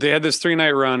 They had this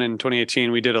 3-night run in 2018.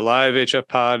 We did a live HF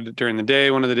pod during the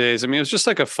day, one of the days. I mean, it was just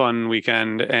like a fun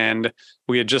weekend, and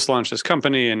we had just launched this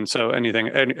company, and so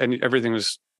everything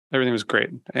was great.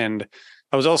 And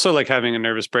I was also like having a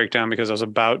nervous breakdown because I was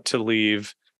about to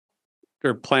leave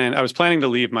I was planning to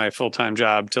leave my full-time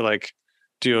job to like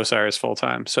do Osiris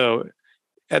full-time. So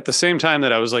at the same time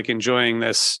that I was like enjoying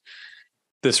this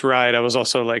ride, I was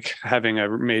also like having a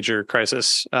major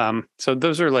crisis. So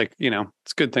those are like,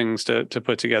 it's good things to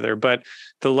put together. But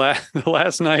the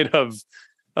last night of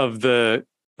the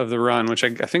run, which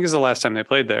I think is the last time they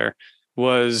played there,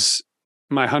 was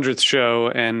my 100th show.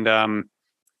 And,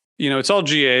 it's all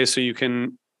GA, so you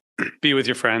can be with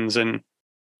your friends and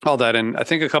all that. And I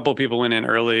think a couple of people went in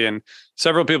early, and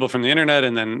several people from the internet,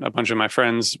 and then a bunch of my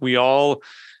friends. We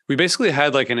basically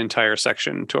had like an entire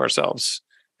section to ourselves.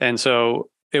 And so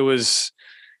it was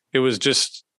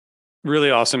just really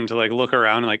awesome to like look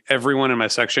around, and like everyone in my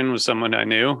section was someone I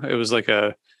knew. It was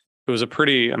a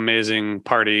pretty amazing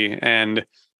party. And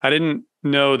I didn't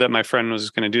know that my friend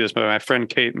was going to do this, but my friend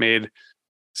Kate made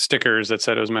stickers that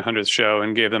said it was my 100th show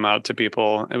and gave them out to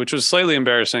people, which was slightly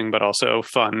embarrassing, but also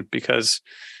fun because,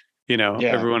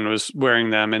 everyone was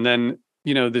wearing them. And then,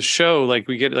 the show, like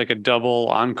we get like a double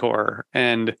encore,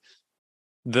 and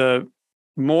the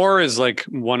More is like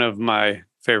one of my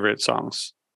favorite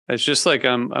songs. It's just like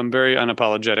I'm very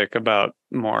unapologetic about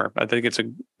More. I think it's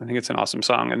an awesome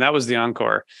song, and that was the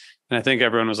encore. And I think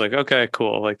everyone was like, okay,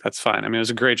 cool, like that's fine. I mean, it was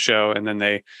a great show, and then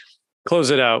they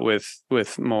close it out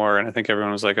with More, and I think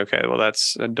everyone was like, okay, well,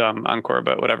 that's a dumb encore,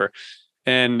 but whatever.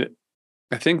 And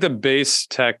I think the bass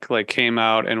tech like came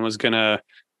out and was gonna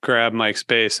grab Mike's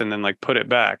bass and then like put it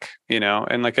back,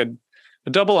 and like a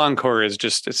double encore is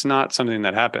just, it's not something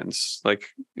that happens. Like,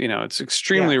 it's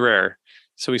extremely rare.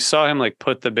 So we saw him like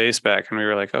put the bass back, and we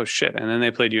were like, oh shit. And then they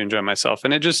played You Enjoy Myself.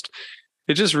 And it just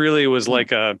really was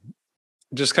like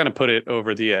just kind of put it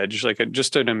over the edge. Like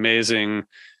just an amazing,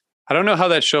 I don't know how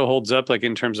that show holds up, like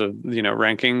in terms of,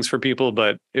 rankings for people,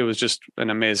 but it was just an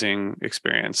amazing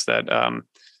experience that,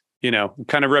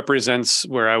 kind of represents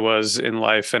where I was in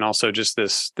life, and also just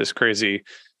this crazy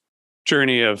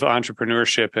journey of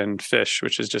entrepreneurship and Phish,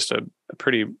 which is just a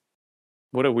pretty,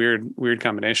 what a weird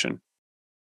combination.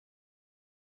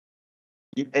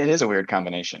 It is a weird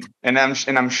combination, and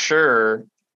I'm sure,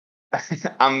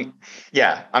 I'm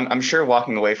sure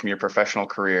walking away from your professional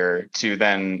career to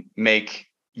then make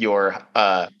your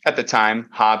at the time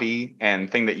hobby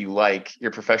and thing that you like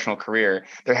your professional career,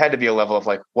 there had to be a level of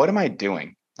like, what am I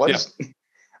doing?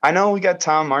 I know we got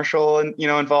Tom Marshall and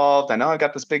involved. I know I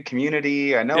got this big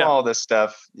community. I know all this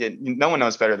stuff. No one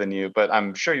knows better than you, but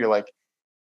I'm sure you're like, what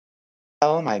the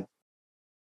hell am I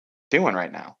doing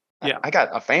right now? Yeah, I got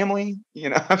a family.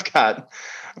 I've got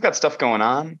stuff going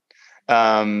on.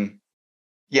 And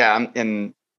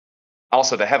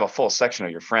also to have a full section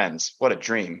of your friends, what a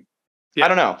dream. Yeah. I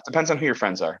don't know. Depends on who your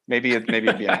friends are. Maybe it'd be a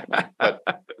nightmare. But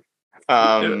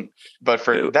but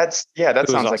for that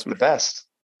sounds awesome. Like the best.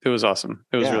 It was awesome.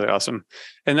 It was Yeah. really awesome.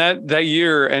 And that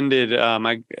year ended.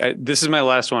 This is my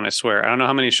last one, I swear. I don't know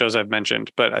how many shows I've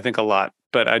mentioned, but I think a lot.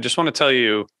 But I just want to tell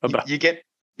you about. You get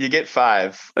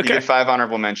 5. Okay. You get 5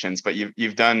 honorable mentions, but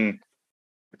you've done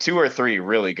 2 or 3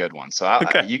 really good ones. So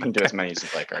you can do as many as you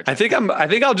like, RJ. I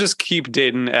think I'll just keep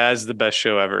Dayton as the best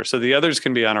show ever. So the others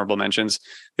can be honorable mentions.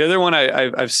 The other one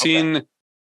I've seen. Okay.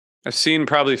 I've seen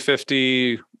probably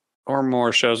 50 or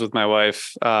more shows with my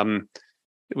wife.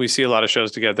 We see a lot of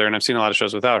shows together, and I've seen a lot of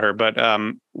shows without her. But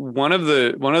one of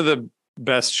the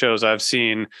best shows I've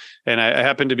seen, and I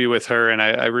happened to be with her, and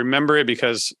I remember it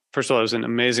because, first of all, it was an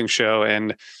amazing show.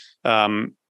 And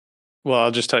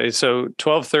I'll just tell you. So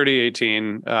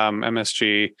 12/30/18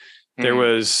 MSG,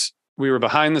 we were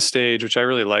behind the stage, which I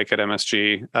really like at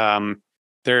MSG.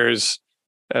 There's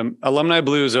Alumni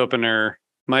Blues opener,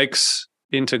 Mike's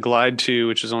into Glide 2,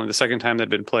 which is only the second time they'd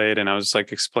been played. And I was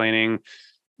like explaining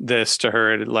this to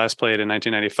her. It last played in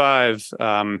 1995.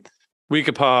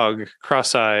 Weekapog,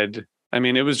 Cross-Eyed. I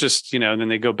mean, it was just, and then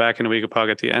they go back into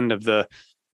Weekapog at the end of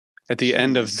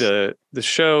the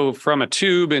show, from a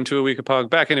tube into a Weekapog,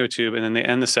 back into a tube, and then they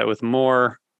end the set with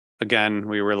more. Again,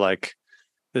 we were like,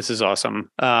 this is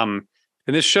awesome. And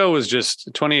this show was just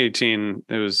 2018.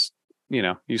 It was,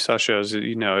 you saw shows,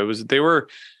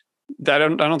 I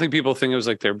don't think people think it was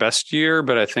like their best year,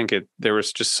 but I think there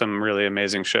was just some really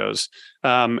amazing shows.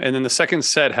 And then the second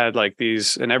set had like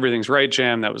these and Everything's Right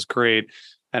jam that was great,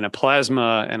 and a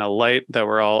Plasma and a Light that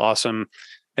were all awesome.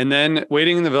 And then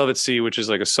Waiting in the Velvet Sea, which is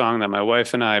like a song that my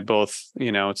wife and I both,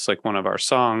 it's like one of our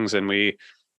songs, and we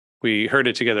heard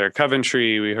it together at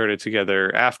Coventry. We heard it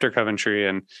together after Coventry.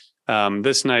 And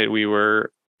this night we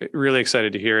were really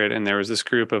excited to hear it. And there was this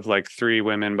group of like 3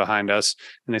 women behind us,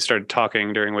 and they started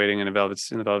talking during Waiting in the Velvet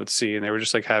Sea. And they were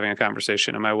just like having a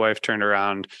conversation. And my wife turned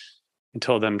around and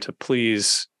told them to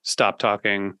please stop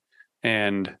talking.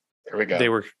 And there we go. They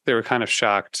were kind of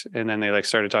shocked. And then they like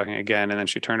started talking again. And then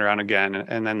she turned around again.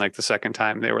 And then like the second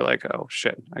time they were like, oh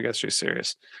shit, I guess she's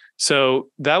serious. So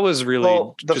that was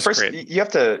really great. You have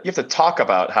to talk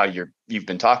about how you've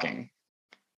been talking.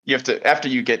 You have to, after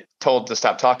you get told to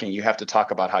stop talking, you have to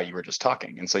talk about how you were just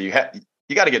talking. And so you got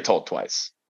to get told twice.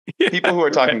 Yeah, people who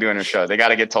are talking during a show, they got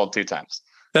to get told 2 times.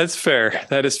 That's fair. Yeah.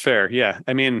 That is fair. Yeah.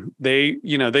 I mean, they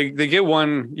get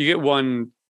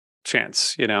one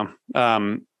chance,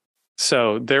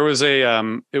 so there was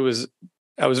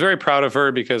I was very proud of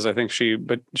her because I think she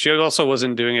also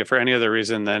wasn't doing it for any other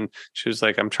reason than she was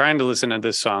like, I'm trying to listen to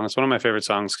this song. It's one of my favorite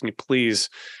songs. Can you please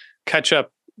catch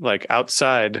up like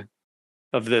outside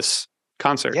of this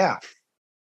concert? Yeah.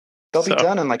 They'll be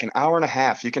done in like an hour and a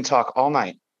half. You can talk all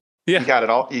night. Yeah. You got it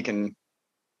all. You can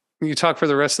talk for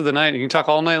the rest of the night. You can talk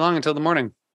all night long until the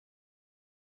morning.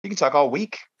 You can talk all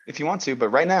week if you want to, but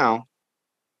right now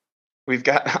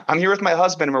I'm here with my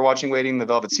husband and we're watching Waiting in the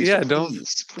Velvet Sea. Yeah, so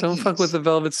don't fuck with the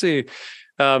Velvet Sea.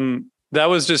 It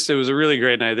was a really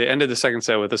great night. They ended the second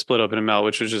set with a Split Open and Melt,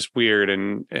 which was just weird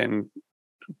and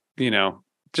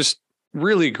just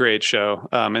really great show.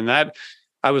 And that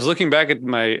I was looking back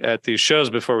at these shows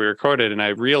before we recorded, and I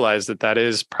realized that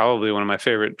is probably one of my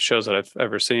favorite shows that I've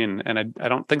ever seen. And I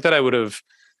don't think that I would have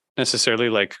necessarily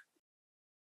like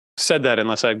said that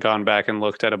unless I'd gone back and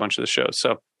looked at a bunch of the shows.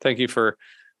 So thank you for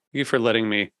letting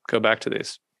me go back to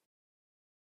these.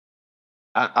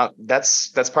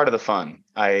 That's part of the fun.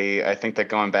 I think that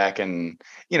going back and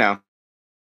that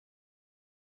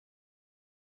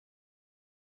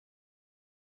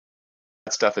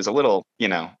stuff is a little, you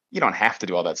don't have to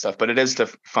do all that stuff, but it is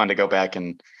fun to go back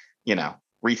and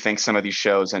rethink some of these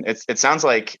shows. And it sounds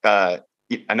like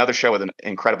another show with an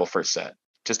incredible first set.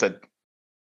 Just a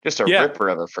ripper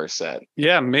of a first set.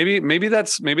 Yeah, maybe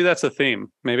that's a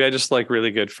theme. Maybe I just like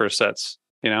really good first sets,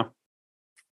 Yeah.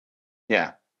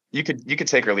 You could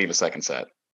take or leave a second set.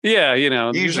 Yeah, you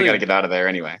usually got to get out of there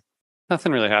anyway.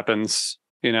 Nothing really happens,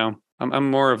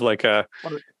 I'm more of like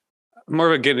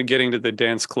getting to the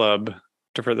dance club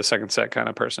for the second set kind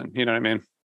of person. You know what I mean?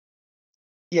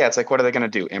 Yeah, it's like, what are they going to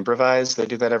do? Improvise? They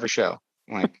do that every show.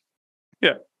 Like,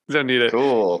 yeah, don't need it.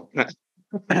 Cool.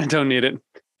 Don't need it.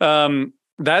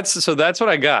 That's what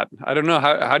I got. I don't know.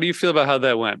 How do you feel about how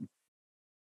that went?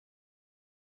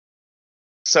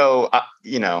 So,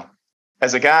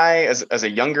 as a guy, as a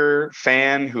younger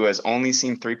fan who has only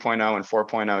seen 3.0 and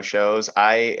 4.0 shows,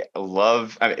 I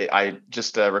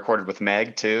just recorded with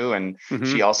Meg too. And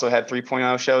she also had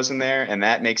 3.0 shows in there. And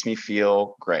that makes me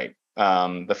feel great.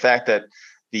 The fact that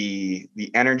the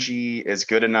energy is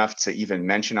good enough to even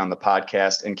mention on the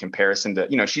podcast in comparison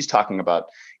to, she's talking about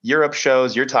Europe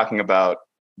shows. You're talking about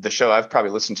the show I've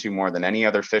probably listened to more than any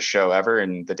other Phish show ever,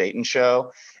 in the Dayton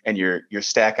show. And you're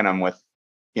stacking them with,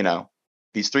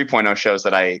 these 3.0 shows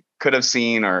that I could have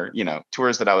seen, or,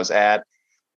 tours that I was at.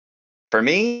 For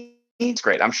me, it's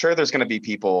great. I'm sure there's going to be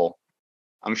people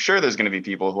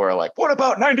who are like, what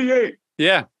about 98?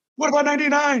 Yeah. What about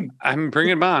 99? I'm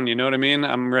bringing them on. You know what I mean?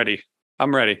 I'm ready. I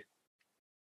want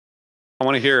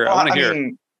to hear. Well, I want to hear.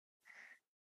 mean,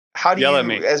 how do Yell you, at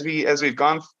me. as we've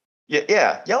gone,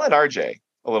 yell at RJ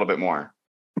a little bit more.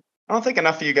 I don't think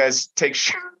enough of you guys take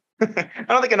shots at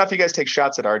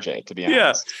RJ, to be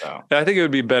honest. So. I think it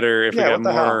would be better if we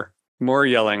got more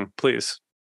yelling, please.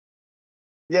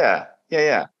 Yeah.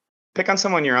 Pick on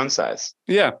someone your own size.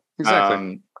 Yeah,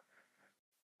 exactly.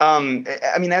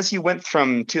 I mean, as you went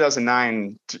from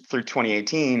 2009 through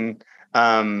 2018,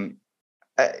 how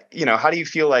do you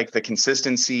feel like the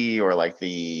consistency, or like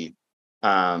the,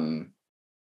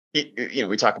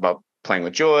 we talk about playing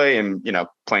with joy and,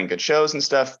 playing good shows and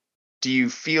stuff. Do you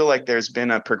feel like there's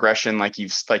been a progression like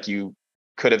you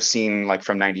could have seen, like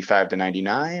from 95 to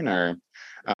 99, or?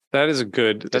 That's a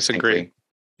great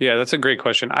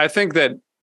question. I think that,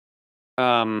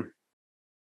 I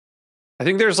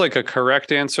think there's like a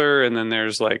correct answer, and then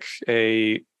there's like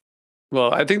I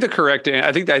think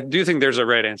I do think there's a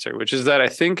right answer, which is that I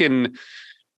think in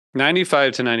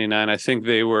 95 to 99, I think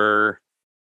they were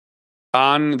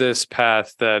on this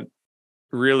path that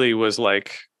really was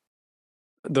like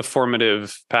the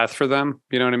formative path for them.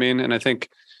 You know what I mean? And I think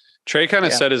Trey kind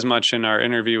of said as much in our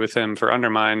interview with him for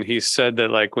Undermine. He said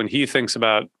that like when he thinks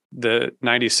about the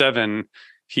 97,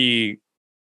 he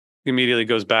immediately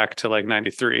goes back to like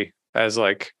 93 as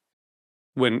like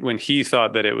when he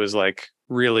thought that it was like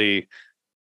really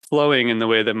flowing in the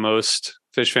way that most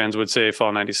Phish fans would say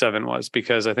Fall 97 was.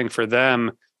 Because I think for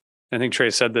them, I think Trey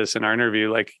said this in our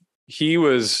interview, like he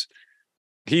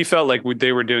felt like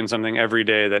they were doing something every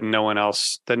day that no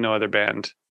other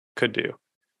band could do.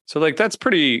 So like, that's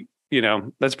pretty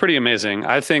amazing.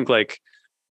 I think like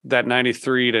that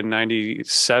 93 to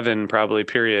 97 probably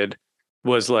period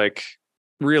was like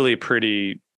really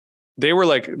pretty. They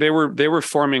were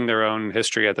forming their own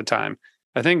history at the time.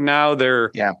 I think now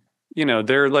they're they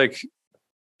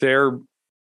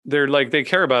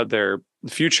care about their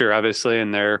future, obviously,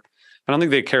 and I don't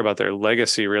think they care about their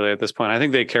legacy really at this point. I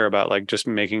think they care about like just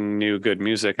making new good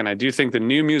music. And I do think the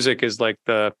new music is like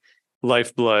the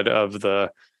lifeblood of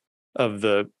the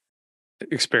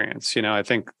experience. I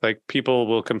think like people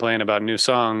will complain about new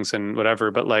songs and whatever,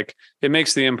 but like it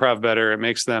makes the improv better. It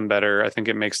makes them better. I think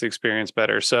it makes the experience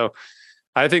better. So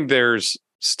I think there's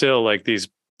still like these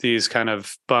kind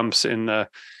of bumps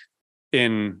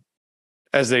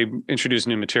as they introduce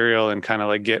new material and kind of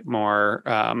like get more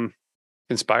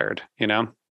inspired, I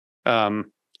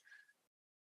don't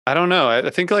know. I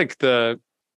think like to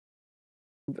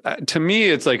me,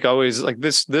 it's like always like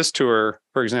this tour,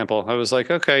 for example, I was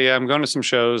like, okay, yeah, I'm going to some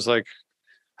shows. Like,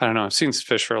 I don't know. I've seen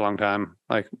Phish for a long time.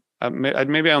 Like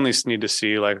maybe I only need to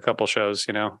see like a couple shows,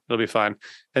 it'll be fine.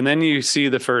 And then you see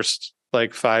the first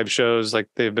like 5 shows, like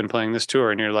they've been playing this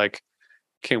tour, and you're like,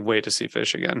 can't wait to see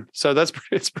Phish again. So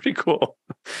it's pretty cool.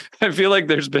 I feel like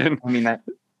there's been,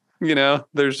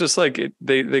 there's just like,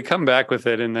 they come back with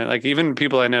it. And then like, even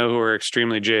people I know who are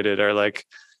extremely jaded are like,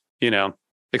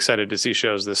 excited to see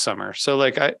shows this summer. So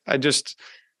like, I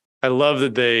love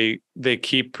that they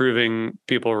keep proving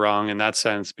people wrong in that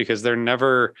sense, because they're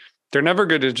never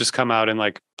good to just come out and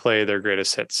like play their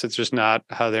greatest hits. It's just not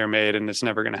how they're made, and it's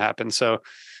never going to happen. So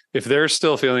if they're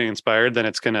still feeling inspired, then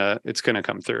it's gonna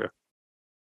come through.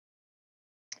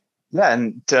 Yeah,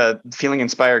 and feeling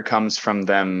inspired comes from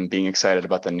them being excited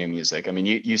about the new music. I mean,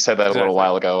 you said that a little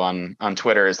while ago on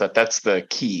Twitter, is that's the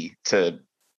key to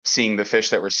seeing the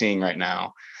Phish that we're seeing right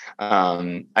now.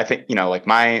 I think, like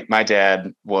my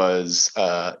dad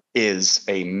is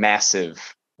a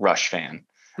massive Rush fan.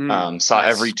 Saw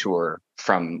every tour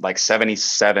from like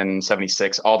 77,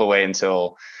 76, all the way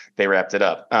until they wrapped it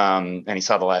up. And he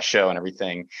saw the last show and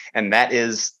everything. And that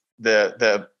is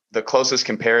the closest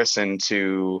comparison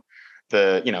to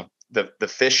the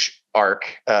Phish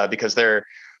arc, because they're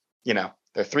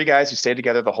 3 guys who stayed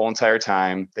together the whole entire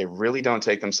time. They really don't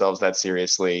take themselves that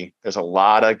seriously. There's a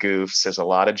lot of goofs. There's a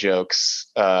lot of jokes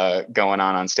going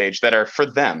on stage that are for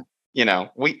them.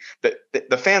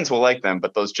 The fans will like them,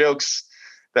 but those jokes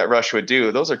that Rush would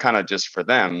do, those are kind of just for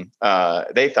them.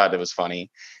 They thought it was funny.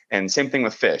 And same thing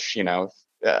with Phish.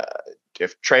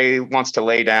 If Trey wants to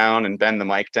lay down and bend the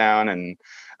mic down and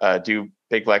do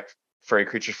Big Black Furry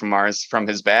Creatures from Mars from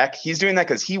his back, he's doing that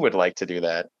because he would like to do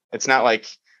that. It's not like,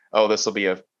 oh, this will be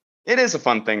it is a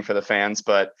fun thing for the fans.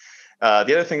 But the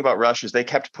other thing about Rush is they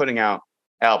kept putting out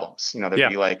albums. There'd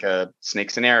be like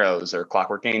Snakes and Arrows or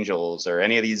Clockwork Angels or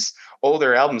any of these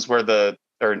older albums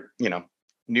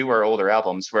newer older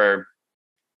albums where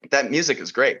that music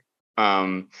is great.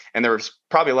 And there was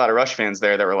probably a lot of Rush fans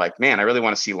there that were like, man, I really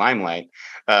want to see Limelight.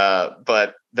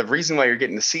 But the reason why you're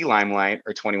getting to see Limelight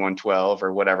or 2112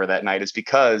 or whatever that night is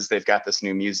because they've got this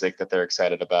new music that they're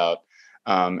excited about.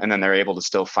 And then they're able to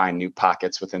still find new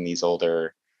pockets within these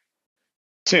older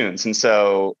tunes. And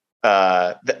so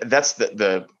that's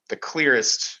the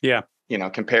clearest,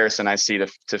 comparison I see to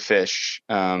Phish.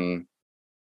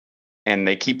 And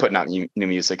they keep putting out new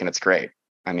music, and it's great.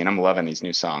 I mean, I'm loving these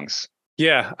new songs.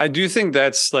 Yeah, I do think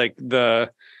that's like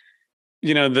the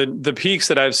peaks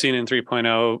that I've seen in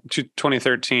 3.0,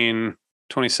 2013,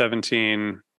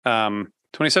 2017.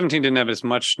 2017 didn't have as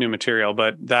much new material,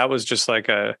 but that was just like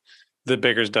the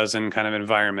Baker's Dozen kind of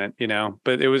environment,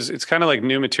 but it's kind of like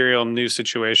new material, new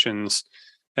situations,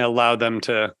 and allowed them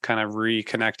to kind of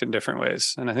reconnect in different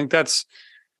ways. And I think that's,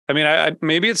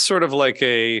 maybe it's sort of like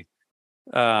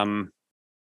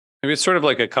maybe it's sort of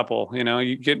like a couple,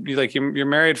 you're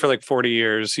married for like 40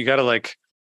 years. You got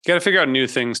to figure out new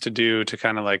things to do to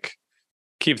kind of like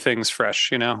keep things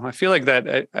fresh. I feel like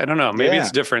that, I don't know, maybe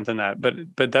it's different than that,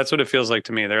 but that's what it feels like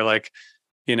to me. They're like,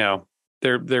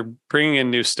 they're bringing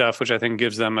in new stuff, which I think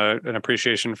gives them an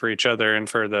appreciation for each other and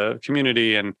for the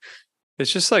community. And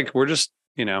it's just like, we're just,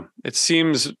 it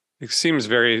seems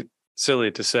very silly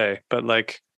to say, but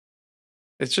like,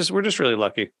 we're just really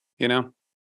lucky,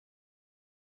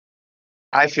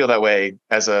 I feel that way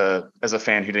as a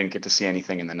fan who didn't get to see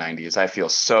anything in the 90s. I feel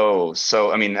so,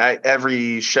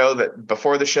 every show that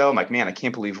before the show, I'm like, man, I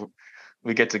can't believe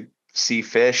we get to see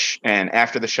Phish. And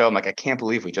after the show, I'm like, I can't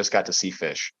believe we just got to see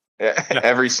Phish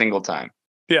every single time.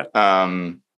 Yeah.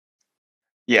 I'm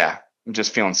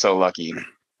just feeling so lucky.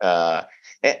 What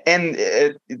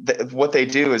they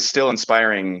do is still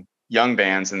inspiring young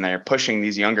bands, and they're pushing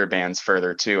these younger bands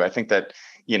further too. I think that,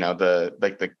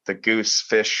 the Goose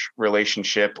Phish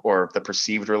relationship, or the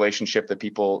perceived relationship that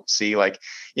people see, they're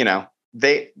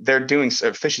doing,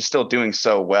 Phish is still doing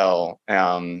so well.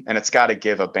 And it's got to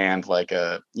give a band like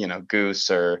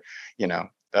Goose or,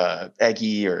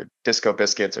 Eggy or Disco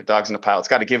Biscuits or Dogs in a Pile. It's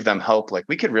got to give them hope. Like,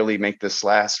 we could really make this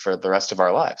last for the rest of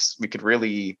our lives. We could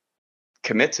really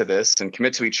commit to this and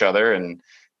commit to each other and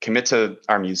commit to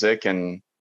our music, and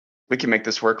we can make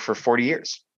this work for 40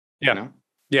 years.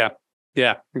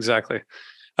 Yeah, exactly.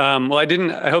 I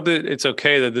hope that it's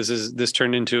okay that this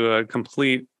turned into a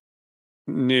complete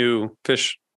new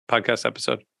Phish podcast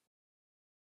episode.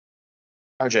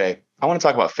 RJ, I want to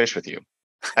talk about Phish with you.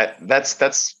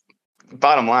 That's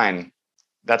bottom line.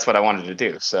 That's what I wanted to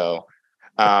do. So,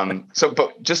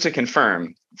 but just to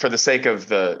confirm, for the sake of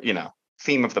the,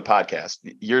 theme of the podcast,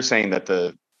 you're saying that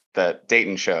that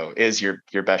Dayton show is your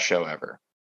best show ever.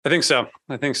 I think so.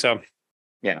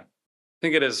 Yeah. I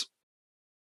think it is.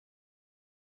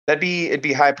 It'd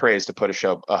be high praise to put a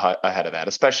show ahead of that,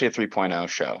 especially a 3.0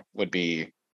 show would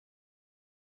be.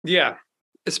 Yeah.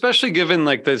 Especially given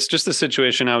like this, just the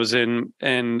situation I was in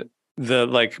and the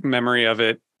like memory of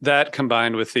it, that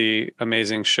combined with the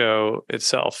amazing show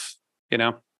itself, it's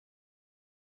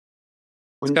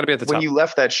got to be at the top. When you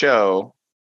left that show,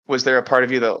 was there a part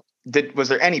of you was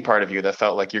there any part of you that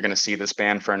felt like you're going to see this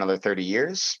band for another 30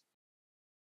 years?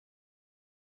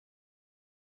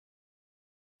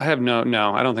 I have no,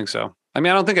 I don't think so. I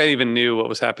don't think I even knew what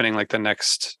was happening like the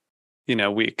next,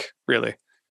 week, really.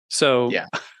 So yeah.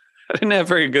 I didn't have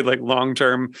very good, like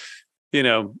long-term,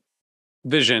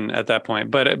 vision at that point.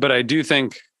 But I do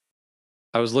think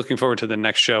I was looking forward to the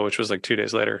next show, which was like 2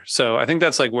 days later. So I think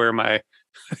that's like where my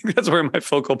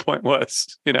focal point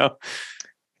was,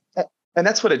 And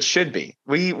that's what it should be.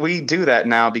 We do that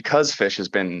now because Phish has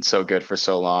been so good for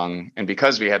so long, and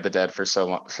because we had the Dead for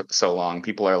so long.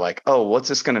 People are like, "Oh, what's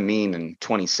this going to mean in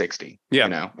 2060?"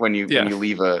 Yeah, when you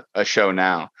leave a show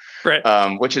now,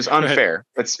 right? Which is unfair.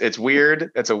 Right. It's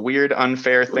weird. It's a weird,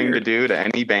 unfair thing to do to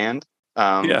any band.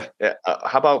 How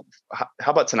about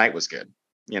tonight was good?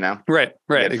 Right.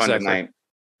 Exactly.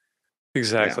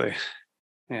 Exactly.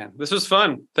 Yeah. Man, this was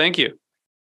fun. Thank you.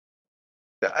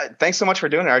 Thanks so much for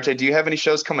doing it, RJ. Do you have any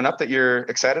shows coming up that you're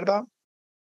excited about?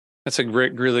 That's a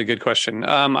really good question.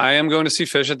 I am going to see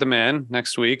Phish at the Man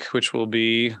next week, which will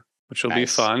be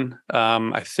fun.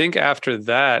 I think after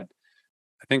that,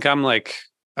 I'm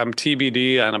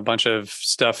TBD on a bunch of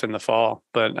stuff in the fall,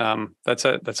 but that's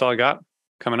it. That's all I got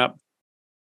coming up.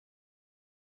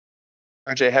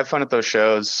 RJ, have fun at those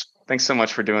shows. Thanks so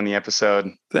much for doing the episode.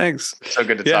 Thanks. So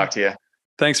good to talk to you.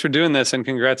 Thanks for doing this, and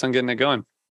congrats on getting it going.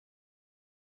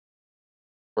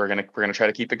 We're gonna try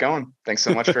to keep it going. Thanks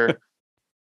so much for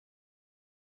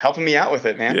helping me out with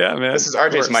it, man. Yeah, man. This is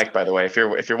RJ's mic, by the way. If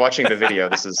you're watching the video,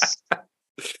 this is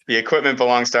the equipment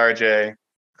belongs to RJ.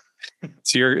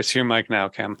 It's your mic now,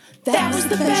 Cam. That was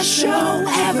the best show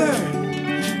ever.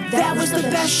 That was the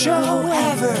best show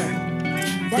ever.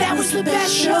 That was the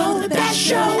best show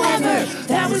ever.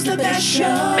 That was the best show.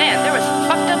 Man, there was some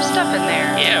fucked up stuff in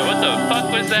there. Yeah, what the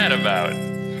fuck was that about?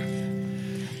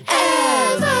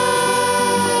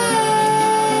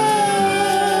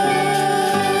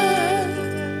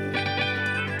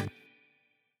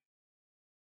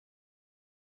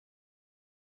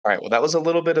 All right. Well, that was a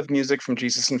little bit of music from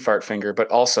Jesus and Fartfinger, but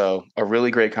also a really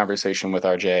great conversation with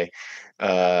RJ.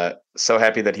 So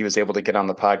happy that he was able to get on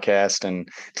the podcast and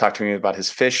talk to me about his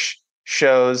Phish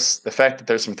shows. The fact that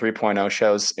there's some 3.0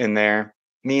 shows in there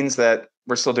means that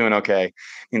we're still doing okay.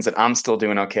 Means that I'm still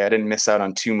doing okay. I didn't miss out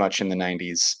on too much in the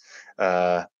 90s.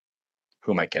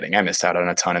 Who am I kidding? I missed out on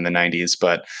a ton in the 90s,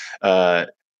 but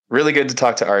really good to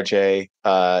talk to RJ.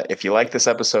 If you like this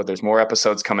episode, there's more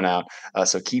episodes coming out.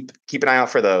 So keep an eye out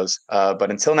for those.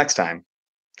 But until next time,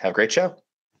 have a great show.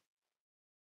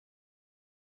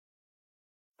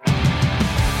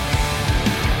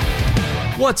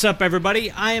 What's up, everybody?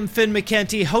 I am Finn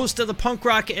McKenty, host of the Punk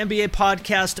Rock NBA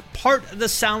podcast, part of the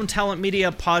Sound Talent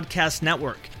Media podcast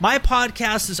network. My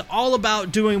podcast is all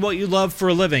about doing what you love for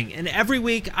a living, and every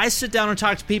week I sit down and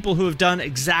talk to people who have done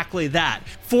exactly that.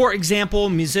 For example,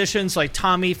 musicians like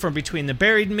Tommy from Between the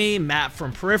Buried and Me, Matt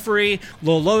from Periphery,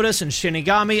 Lil Lotus and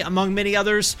Shinigami, among many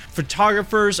others,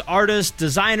 photographers, artists,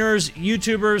 designers,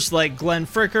 YouTubers like Glenn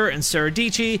Fricker and Sarah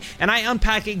Dici, and I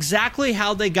unpack exactly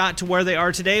how they got to where they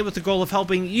are today with the goal of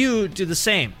helping you do the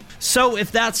same. So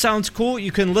if that sounds cool,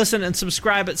 you can listen and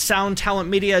subscribe at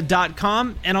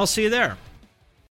soundtalentmedia.com, and I'll see you there.